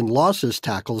Jonathan Losses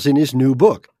tackles in his new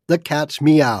book, The Cat's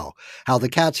Meow: How the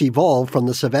Cats Evolved from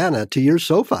the Savannah to Your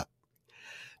Sofa.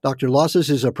 Dr. Losses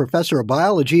is a professor of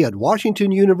biology at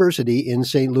Washington University in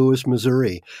St. Louis,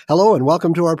 Missouri. Hello and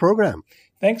welcome to our program.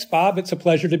 Thanks, Bob. It's a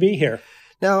pleasure to be here.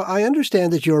 Now, I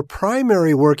understand that your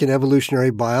primary work in evolutionary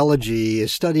biology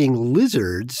is studying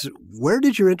lizards. Where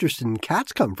did your interest in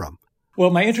cats come from?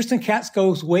 Well, my interest in cats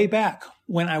goes way back.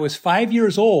 When I was 5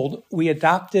 years old, we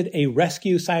adopted a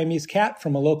rescue Siamese cat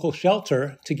from a local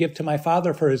shelter to give to my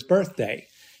father for his birthday.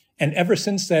 And ever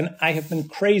since then, I have been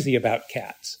crazy about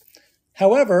cats.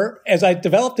 However, as I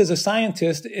developed as a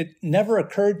scientist, it never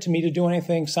occurred to me to do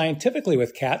anything scientifically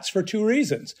with cats for two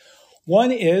reasons.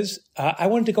 One is I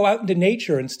wanted to go out into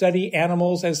nature and study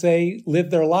animals as they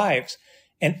live their lives.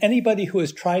 And anybody who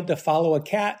has tried to follow a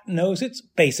cat knows it's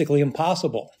basically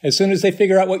impossible. As soon as they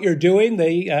figure out what you're doing,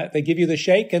 they give you the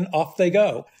shake and off they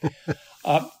go.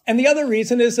 And the other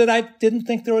reason is that I didn't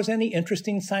think there was any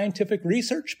interesting scientific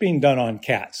research being done on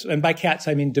cats. And by cats,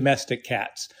 I mean domestic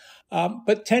cats.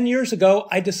 But 10 years ago,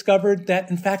 I discovered that,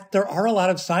 in fact, there are a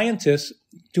lot of scientists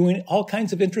doing all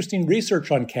kinds of interesting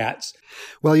research on cats.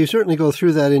 Well, you certainly go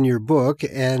through that in your book.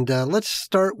 And let's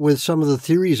start with some of the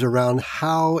theories around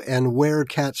how and where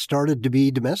cats started to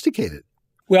be domesticated.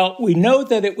 Well, we know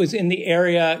that it was in the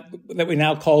area that we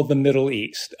now call the Middle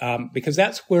East, because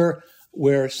that's where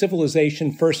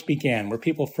civilization first began, where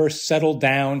people first settled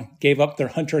down, gave up their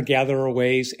hunter-gatherer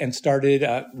ways, and started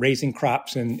raising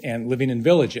crops and living in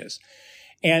villages.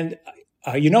 And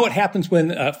you know what happens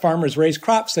when farmers raise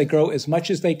crops? They grow as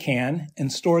much as they can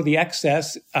and store the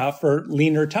excess for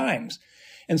leaner times.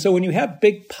 And so when you have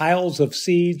big piles of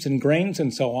seeds and grains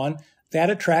and so on,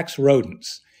 that attracts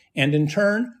rodents. And in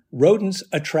turn, rodents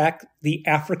attract the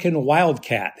African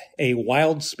wildcat, a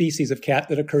wild species of cat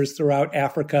that occurs throughout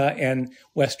Africa and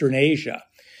Western Asia.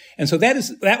 And so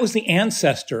that was the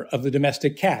ancestor of the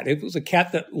domestic cat. It was a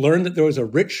cat that learned that there was a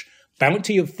rich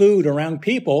bounty of food around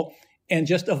people and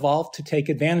just evolved to take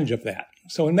advantage of that.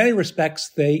 So in many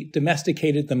respects, they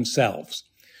domesticated themselves.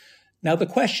 Now, the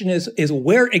question is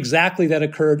where exactly that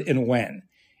occurred and when.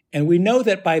 And we know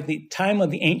that by the time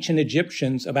of the ancient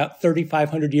Egyptians, about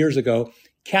 3,500 years ago,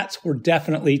 cats were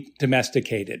definitely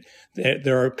domesticated.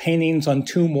 There are paintings on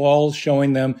tomb walls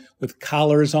showing them with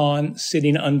collars on,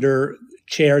 sitting under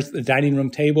chairs at the dining room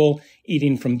table,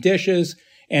 eating from dishes.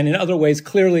 And in other ways,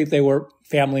 clearly they were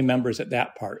family members at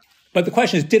that part. But the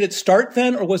question is, did it start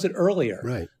then or was it earlier?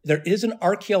 Right. There is an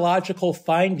archaeological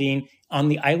finding on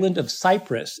the island of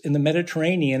Cyprus in the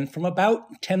Mediterranean from about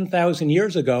 10,000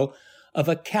 years ago of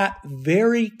a cat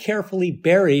very carefully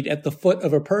buried at the foot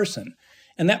of a person.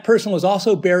 And that person was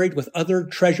also buried with other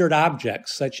treasured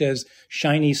objects, such as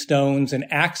shiny stones and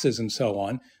axes and so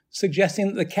on, suggesting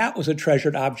that the cat was a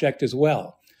treasured object as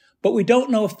well. but we don't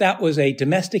know if that was a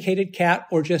domesticated cat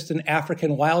or just an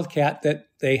African wildcat that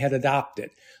they had adopted.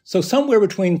 So somewhere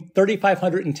between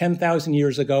 3,500 and 10,000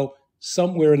 years ago,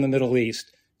 somewhere in the Middle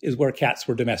East is where cats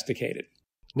were domesticated.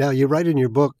 Now, you write in your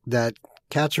book that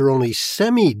cats are only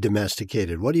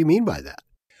semi-domesticated. What do you mean by that?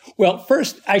 Well,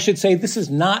 first, I should say this is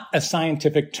not a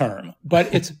scientific term,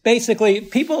 but it's basically,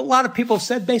 a lot of people have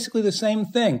said basically the same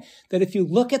thing, that if you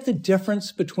look at the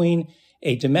difference between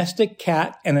a domestic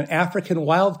cat and an African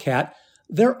wildcat,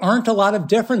 there aren't a lot of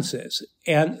differences.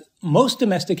 And most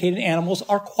domesticated animals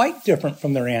are quite different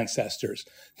from their ancestors.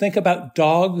 Think about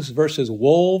dogs versus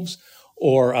wolves,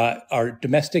 or our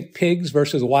domestic pigs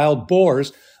versus wild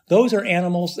boars. Those are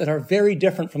animals that are very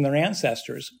different from their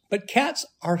ancestors, but cats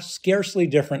are scarcely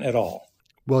different at all.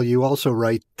 Well, you also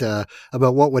write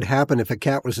about what would happen if a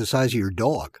cat was the size of your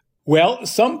dog. Well,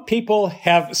 some people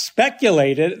have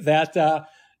speculated that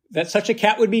such a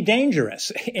cat would be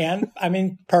dangerous. And I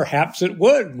mean, perhaps it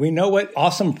would. We know what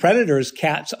awesome predators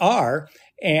cats are.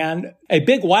 And a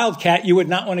big wildcat, you would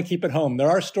not want to keep at home. There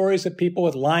are stories of people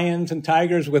with lions and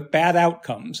tigers with bad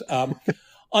outcomes.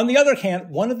 On the other hand,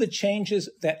 one of the changes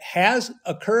that has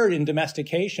occurred in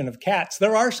domestication of cats,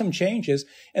 there are some changes,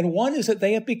 and one is that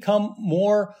they have become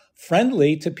more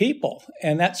friendly to people.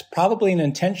 And that's probably an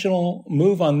intentional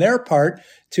move on their part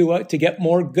to get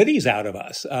more goodies out of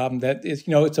us. That is,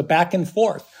 it's a back and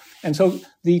forth. And so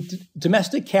the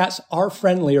domestic cats are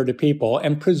friendlier to people,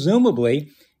 and presumably,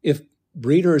 if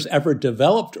breeders ever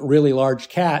developed really large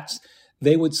cats,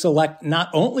 they would select not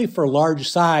only for large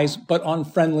size, but on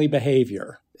friendly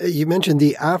behavior. You mentioned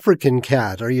the African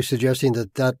cat. Are you suggesting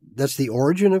that's the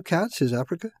origin of cats, is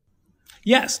Africa?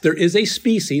 Yes, there is a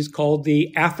species called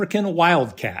the African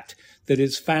wildcat that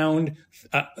is found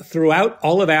throughout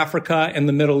all of Africa and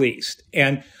the Middle East.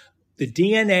 And the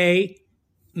DNA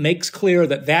makes clear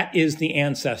that that is the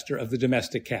ancestor of the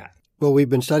domestic cat. Well, we've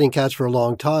been studying cats for a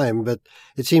long time, but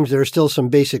it seems there are still some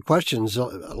basic questions,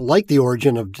 like the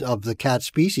origin of the cat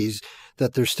species,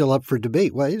 that they're still up for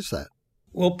debate. Why is that?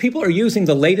 Well, people are using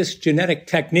the latest genetic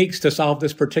techniques to solve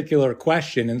this particular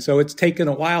question, and so it's taken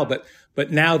a while,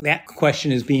 but now that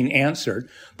question is being answered.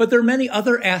 But there are many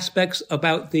other aspects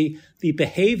about the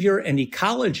behavior and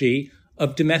ecology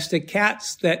of domestic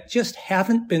cats that just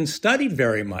haven't been studied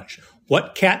very much.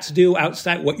 What cats do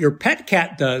outside, what your pet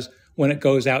cat does when it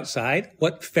goes outside,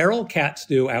 what feral cats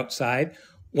do outside,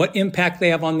 what impact they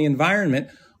have on the environment.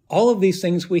 All of these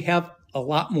things, we have a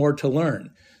lot more to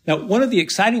learn. Now, one of the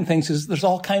exciting things is there's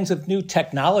all kinds of new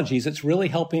technologies that's really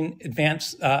helping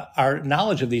advance our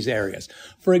knowledge of these areas.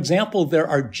 For example, there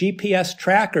are GPS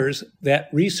trackers that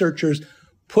researchers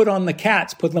put on the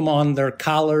cats, put them on their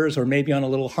collars or maybe on a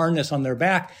little harness on their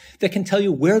back that can tell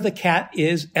you where the cat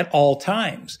is at all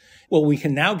times. Well, we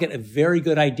can now get a very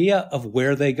good idea of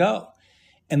where they go.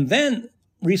 And then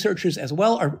researchers as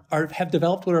well have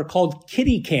developed what are called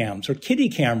kitty cams or kitty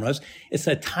cameras. It's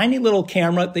a tiny little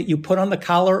camera that you put on the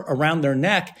collar around their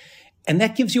neck, and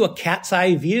that gives you a cat's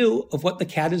eye view of what the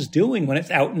cat is doing when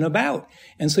it's out and about.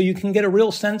 And so you can get a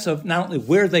real sense of not only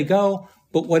where they go,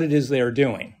 but what it is they are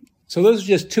doing. So those are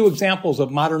just two examples of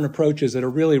modern approaches that are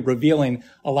really revealing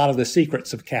a lot of the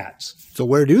secrets of cats. So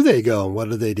where do they go and what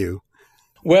do they do?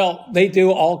 Well, they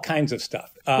do all kinds of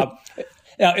stuff.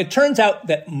 Now, it turns out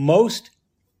that most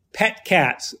pet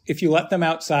cats, if you let them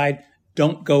outside,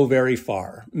 don't go very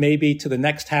far, maybe to the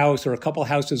next house or a couple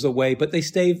houses away, but they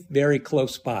stay very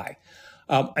close by.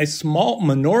 A small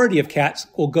minority of cats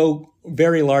will go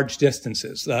very large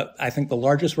distances. I think the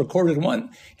largest recorded one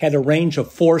had a range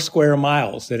of 4 square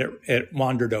miles that it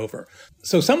wandered over.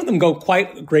 So some of them go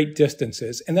quite great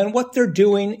distances. And then what they're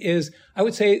doing is, I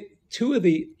would say, two of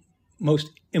the most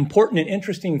important and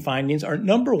interesting findings are,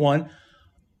 number one,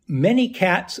 many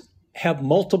cats have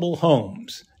multiple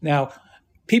homes. Now,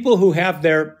 people who have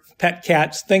their pet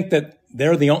cats think that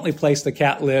they're the only place the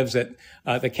cat lives, that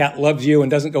the cat loves you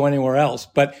and doesn't go anywhere else.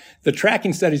 But the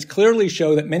tracking studies clearly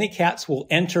show that many cats will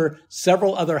enter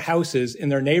several other houses in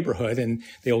their neighborhood, and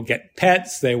they will get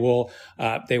pets, they will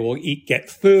get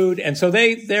food. And so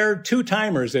they're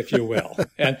two-timers, if you will.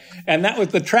 and that was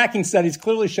the tracking studies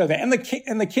clearly show that. And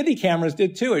the kitty cameras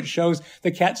did too. It shows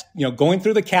the cats, going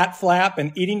through the cat flap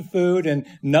and eating food and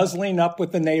nuzzling up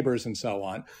with the neighbors and so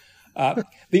on.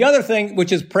 The other thing,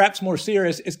 which is perhaps more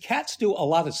serious, is cats do a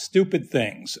lot of stupid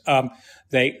things.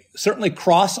 They certainly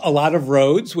cross a lot of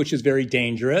roads, which is very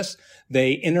dangerous.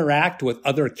 They interact with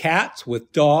other cats,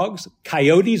 with dogs.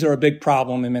 Coyotes are a big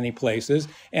problem in many places.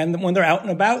 And when they're out and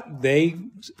about, they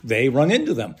run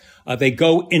into them. They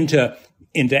go into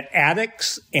into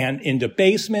attics and into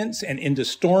basements and into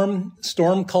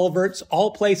storm culverts,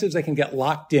 all places they can get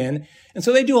locked in. And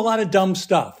so they do a lot of dumb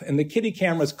stuff. And the kitty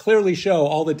cameras clearly show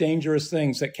all the dangerous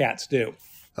things that cats do.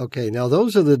 Okay, now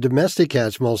those are the domestic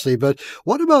cats mostly, but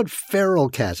what about feral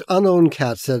cats, unowned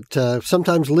cats that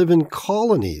sometimes live in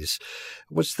colonies?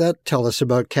 What's that tell us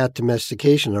about cat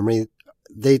domestication? I mean,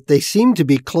 they seem to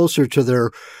be closer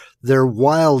to their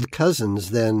wild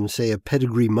cousins than, say, a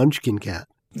pedigree munchkin cat.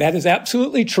 That is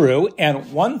absolutely true.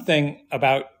 And one thing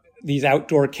about these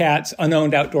outdoor cats,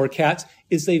 unowned outdoor cats,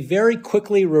 is they very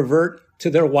quickly revert to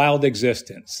their wild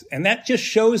existence. And that just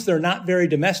shows they're not very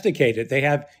domesticated. They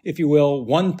have, if you will,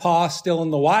 one paw still in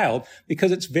the wild,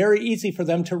 because it's very easy for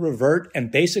them to revert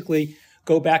and basically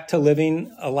go back to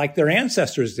living like their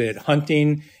ancestors did,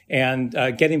 hunting and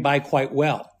getting by quite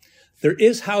well. There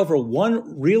is, however,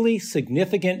 one really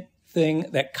significant thing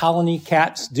that colony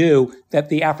cats do that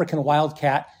the African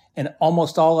wildcat and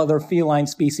almost all other feline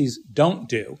species don't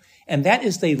do. And that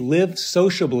is they live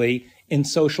sociably in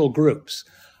social groups.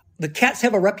 The cats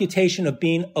have a reputation of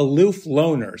being aloof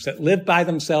loners that live by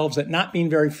themselves, that not being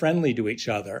very friendly to each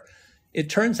other. It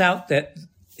turns out that,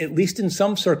 at least in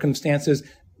some circumstances,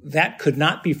 that could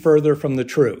not be further from the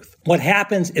truth. What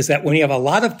happens is that when you have a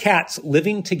lot of cats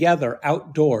living together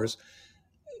outdoors,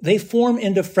 they form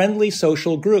into friendly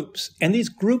social groups. And these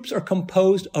groups are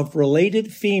composed of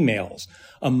related females,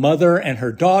 a mother and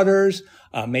her daughters,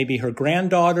 maybe her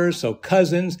granddaughters, so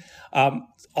cousins.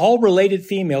 All related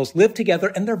females live together,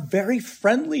 and they're very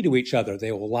friendly to each other.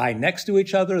 They will lie next to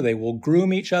each other. They will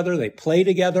groom each other. They play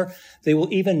together. They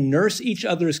will even nurse each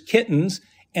other's kittens,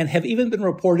 and have even been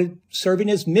reported serving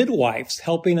as midwives,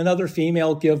 helping another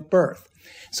female give birth.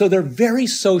 So they're very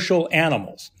social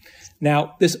animals.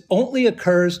 Now, this only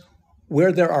occurs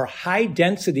where there are high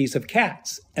densities of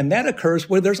cats, and that occurs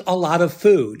where there's a lot of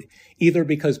food, either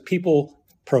because people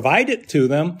provide it to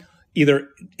them, either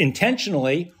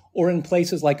intentionally or in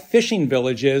places like fishing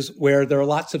villages where there are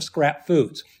lots of scrap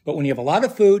foods. But when you have a lot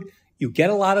of food, you get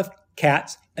a lot of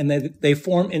cats, and they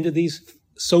form into these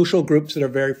social groups that are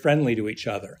very friendly to each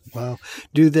other. Wow.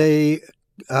 Do they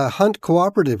hunt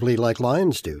cooperatively like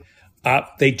lions do?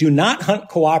 They do not hunt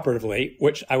cooperatively,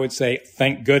 which I would say,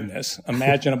 thank goodness.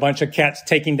 Imagine a bunch of cats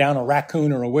taking down a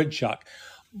raccoon or a woodchuck.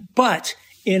 But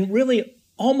in really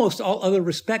almost all other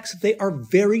respects, they are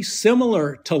very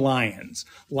similar to lions.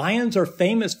 Lions are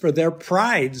famous for their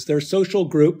prides, their social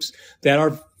groups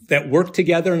that work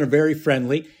together and are very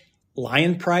friendly.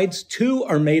 Lion prides, too,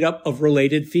 are made up of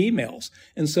related females.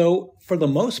 And so, for the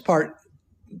most part,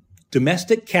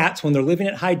 domestic cats, when they're living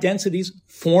at high densities,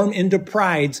 form into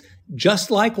prides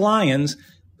just like lions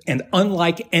and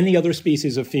unlike any other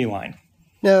species of feline.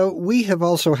 Now, we have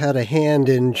also had a hand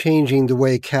in changing the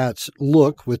way cats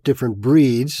look with different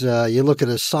breeds. You look at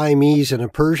a Siamese and a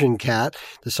Persian cat.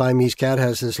 The Siamese cat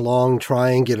has this long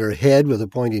triangular head with a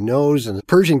pointy nose, and the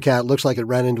Persian cat looks like it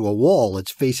ran into a wall.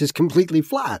 Its face is completely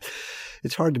flat.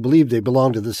 It's hard to believe they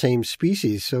belong to the same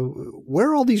species. So where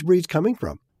are all these breeds coming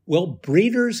from? Well,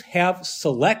 breeders have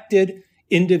selected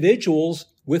individuals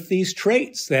with these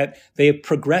traits that they have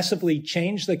progressively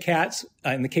changed the cats.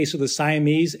 In the case of the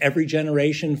Siamese, every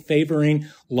generation favoring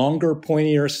longer,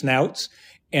 pointier snouts.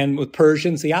 And with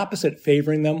Persians, the opposite,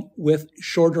 favoring them with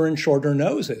shorter and shorter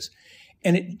noses.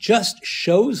 And it just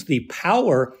shows the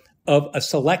power of a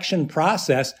selection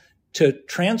process to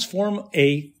transform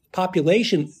a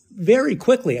population very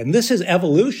quickly. And this is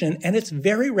evolution, and it's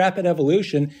very rapid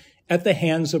evolution at the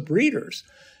hands of breeders.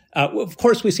 Of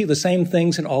course, we see the same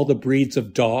things in all the breeds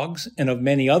of dogs and of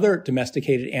many other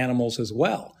domesticated animals as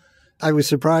well. I was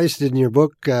surprised in your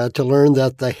book to learn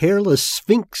that the hairless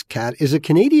Sphinx cat is a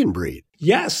Canadian breed.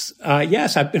 Yes.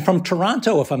 I've been from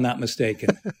Toronto, if I'm not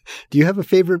mistaken. Do you have a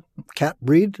favorite cat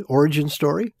breed origin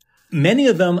story? Many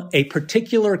of them, a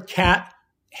particular cat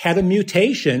had a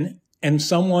mutation, and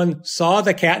someone saw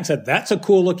the cat and said, "That's a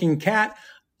cool looking cat.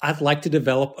 I'd like to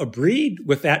develop a breed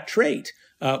with that trait."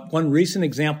 One recent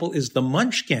example is the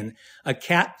Munchkin, a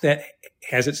cat that,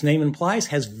 as its name implies,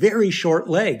 has very short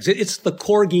legs. It's the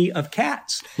corgi of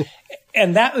cats.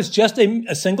 And that was just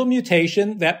a single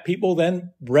mutation that people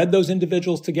then bred those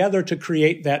individuals together to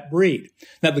create that breed.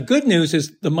 Now, the good news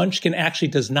is the Munchkin actually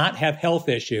does not have health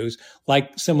issues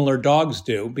like similar dogs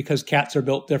do, because cats are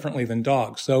built differently than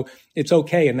dogs. So it's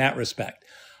okay in that respect.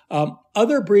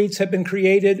 Other breeds have been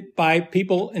created by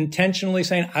people intentionally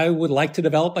saying, I would like to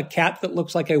develop a cat that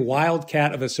looks like a wild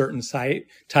cat of a certain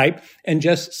type, and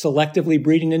just selectively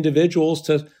breeding individuals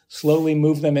to slowly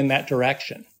move them in that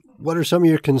direction. What are some of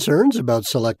your concerns about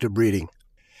selective breeding?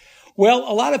 Well,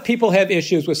 a lot of people have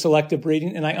issues with selective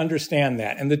breeding, and I understand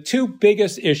that. And the two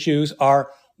biggest issues are,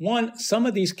 One, some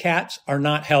of these cats are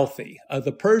not healthy.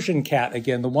 The Persian cat,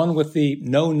 again, the one with the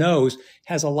no nose,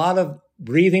 has a lot of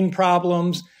breathing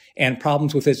problems and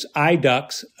problems with its eye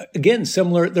ducts. Again,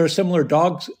 there are similar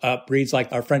dogs, breeds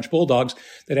like our French bulldogs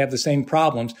that have the same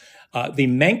problems. The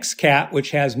Manx cat,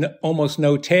 which has almost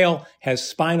no tail, has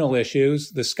spinal issues.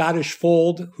 The Scottish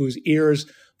fold, whose ears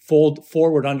fold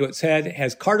forward onto its head,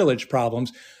 has cartilage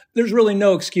problems. There's really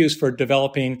no excuse for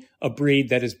developing a breed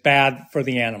that is bad for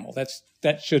the animal.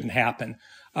 That shouldn't happen.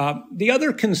 The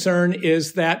other concern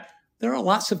is that there are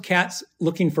lots of cats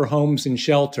looking for homes and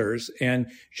shelters. And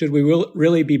should we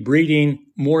really be breeding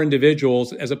more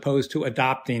individuals as opposed to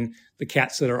adopting the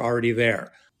cats that are already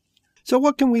there? So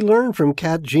what can we learn from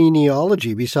cat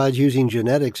genealogy besides using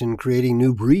genetics and creating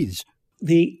new breeds?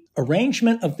 The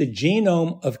arrangement of the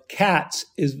genome of cats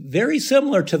is very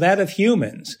similar to that of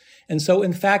humans. And so,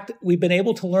 in fact, we've been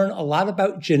able to learn a lot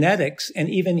about genetics and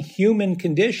even human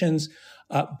conditions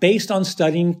based on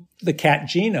studying the cat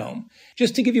genome.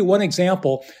 Just to give you one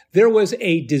example, there was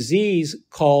a disease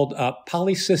called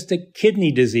polycystic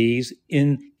kidney disease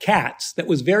in cats that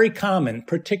was very common,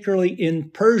 particularly in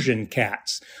Persian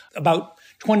cats. About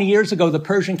 20 years ago, the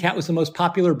Persian cat was the most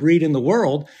popular breed in the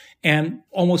world, and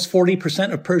almost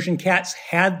 40% of Persian cats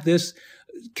had this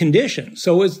condition.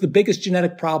 So it was the biggest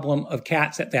genetic problem of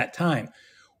cats at that time.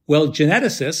 Well,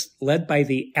 geneticists, led by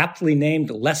the aptly named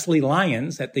Leslie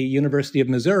Lyons at the University of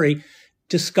Missouri,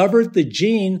 discovered the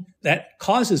gene that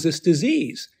causes this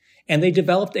disease. And they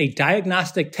developed a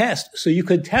diagnostic test so you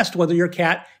could test whether your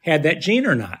cat had that gene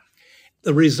or not.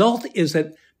 The result is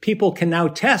that people can now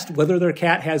test whether their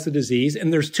cat has the disease.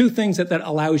 And there's two things that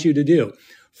allows you to do.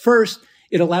 First,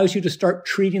 it allows you to start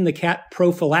treating the cat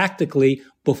prophylactically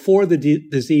before the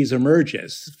disease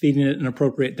emerges, feeding it an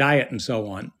appropriate diet and so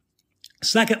on.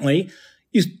 Secondly,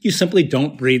 you simply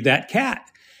don't breed that cat.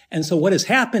 And so what has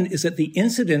happened is that the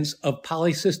incidence of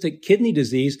polycystic kidney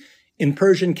disease in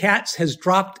Persian cats has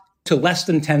dropped to less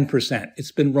than 10%.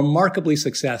 It's been remarkably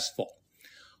successful.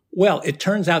 Well, it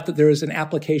turns out that there is an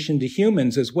application to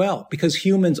humans as well, because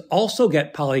humans also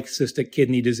get polycystic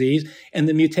kidney disease, and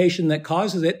the mutation that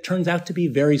causes it turns out to be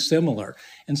very similar.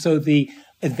 And so the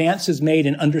advances made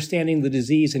in understanding the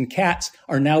disease in cats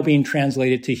are now being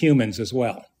translated to humans as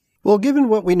well. Well, given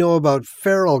what we know about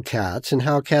feral cats and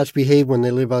how cats behave when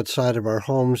they live outside of our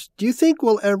homes, do you think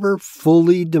we'll ever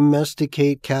fully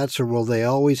domesticate cats, or will they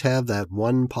always have that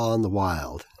one paw in the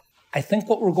wild? I think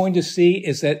what we're going to see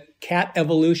is that cat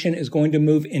evolution is going to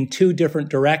move in two different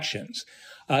directions.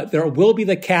 There will be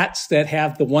the cats that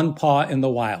have the one paw in the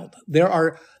wild. There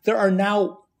are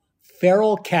now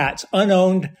feral cats,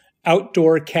 unowned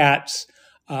outdoor cats,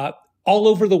 all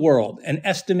over the world, an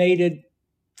estimated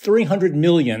 300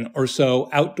 million or so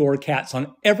outdoor cats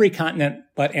on every continent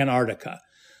but Antarctica.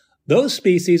 Those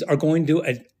species are going to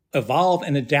evolve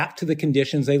and adapt to the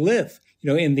conditions they live.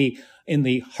 In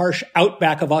the harsh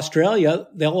outback of Australia,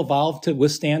 they'll evolve to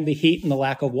withstand the heat and the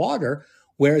lack of water,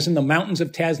 whereas in the mountains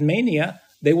of Tasmania,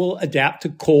 they will adapt to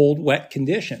cold, wet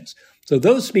conditions. So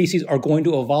those species are going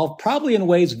to evolve probably in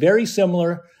ways very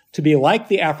similar to be like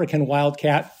the African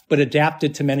wildcat, but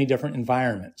adapted to many different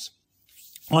environments.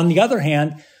 On the other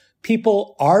hand,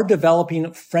 people are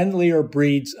developing friendlier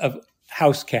breeds of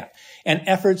house cat, and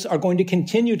efforts are going to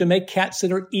continue to make cats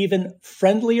that are even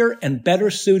friendlier and better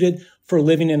suited for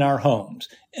living in our homes.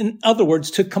 In other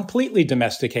words, to completely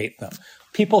domesticate them.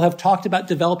 People have talked about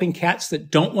developing cats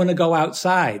that don't want to go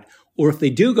outside, or if they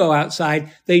do go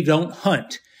outside, they don't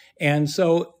hunt. And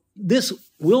so this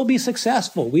will be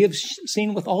successful. We have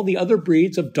seen with all the other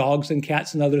breeds of dogs and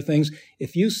cats and other things,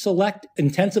 if you select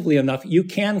intensively enough, you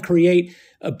can create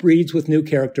breeds with new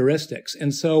characteristics.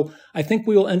 And so I think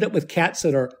we will end up with cats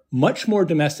that are much more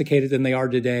domesticated than they are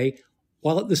today,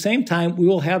 while at the same time, we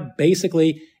will have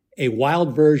basically a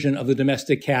wild version of the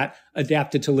domestic cat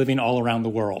adapted to living all around the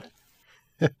world.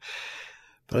 But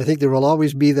I think there will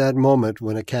always be that moment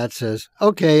when a cat says,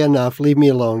 "Okay, enough, leave me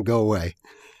alone, go away."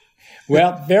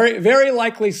 Well, very, very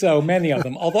likely so, many of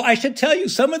them. Although I should tell you,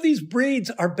 some of these breeds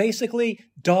are basically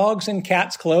dogs and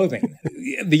cats' clothing.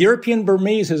 The European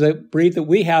Burmese is a breed that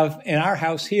we have in our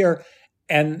house here.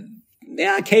 And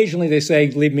yeah, occasionally they say,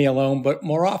 "Leave me alone." But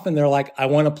more often they're like, "I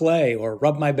want to play," or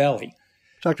 "Rub my belly."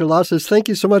 Dr. Losses, thank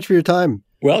you so much for your time.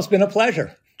 Well, it's been a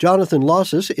pleasure. Jonathan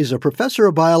Losses is a professor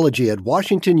of biology at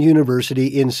Washington University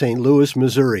in St. Louis,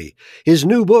 Missouri. His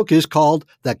new book is called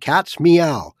The Cat's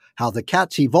Meow: How the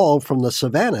Cats Evolved from the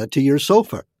Savannah to Your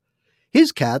Sofa.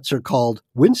 His cats are called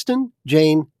Winston,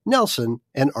 Jane, Nelson,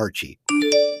 and Archie.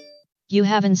 You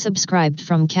haven't subscribed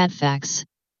from Cat Facts.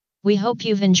 We hope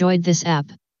you've enjoyed this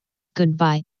app.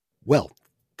 Goodbye. Well,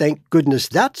 thank goodness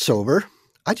that's over.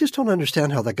 I just don't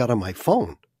understand how that got on my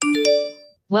phone.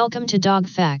 Welcome to Dog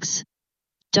Facts.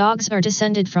 Dogs are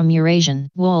descended from Eurasian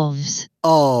wolves.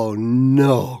 Oh,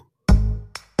 no.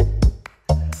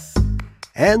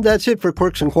 And that's it for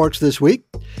Quirks and Quarks this week.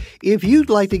 If you'd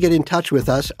like to get in touch with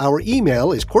us, our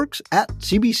email is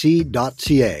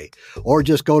quirks@cbc.ca, or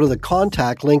just go to the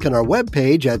contact link on our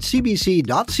webpage at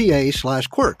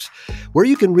cbc.ca/quirks, where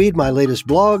you can read my latest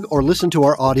blog or listen to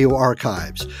our audio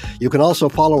archives. You can also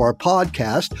follow our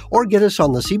podcast or get us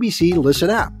on the CBC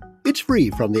Listen app. It's free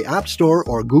from the App Store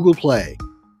or Google Play.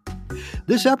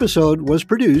 This episode was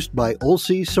produced by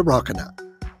Olsi Sarakana.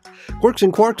 Quirks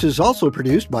and Quarks is also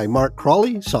produced by Mark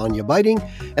Crawley, Sonia Biting,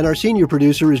 and our senior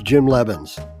producer is Jim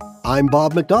Levins. I'm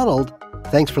Bob McDonald.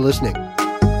 Thanks for listening.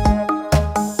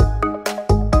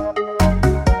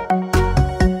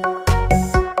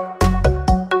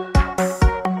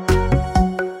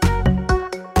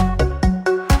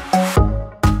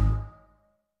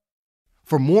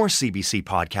 For more CBC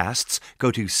podcasts, go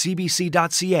to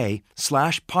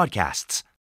cbc.ca/podcasts.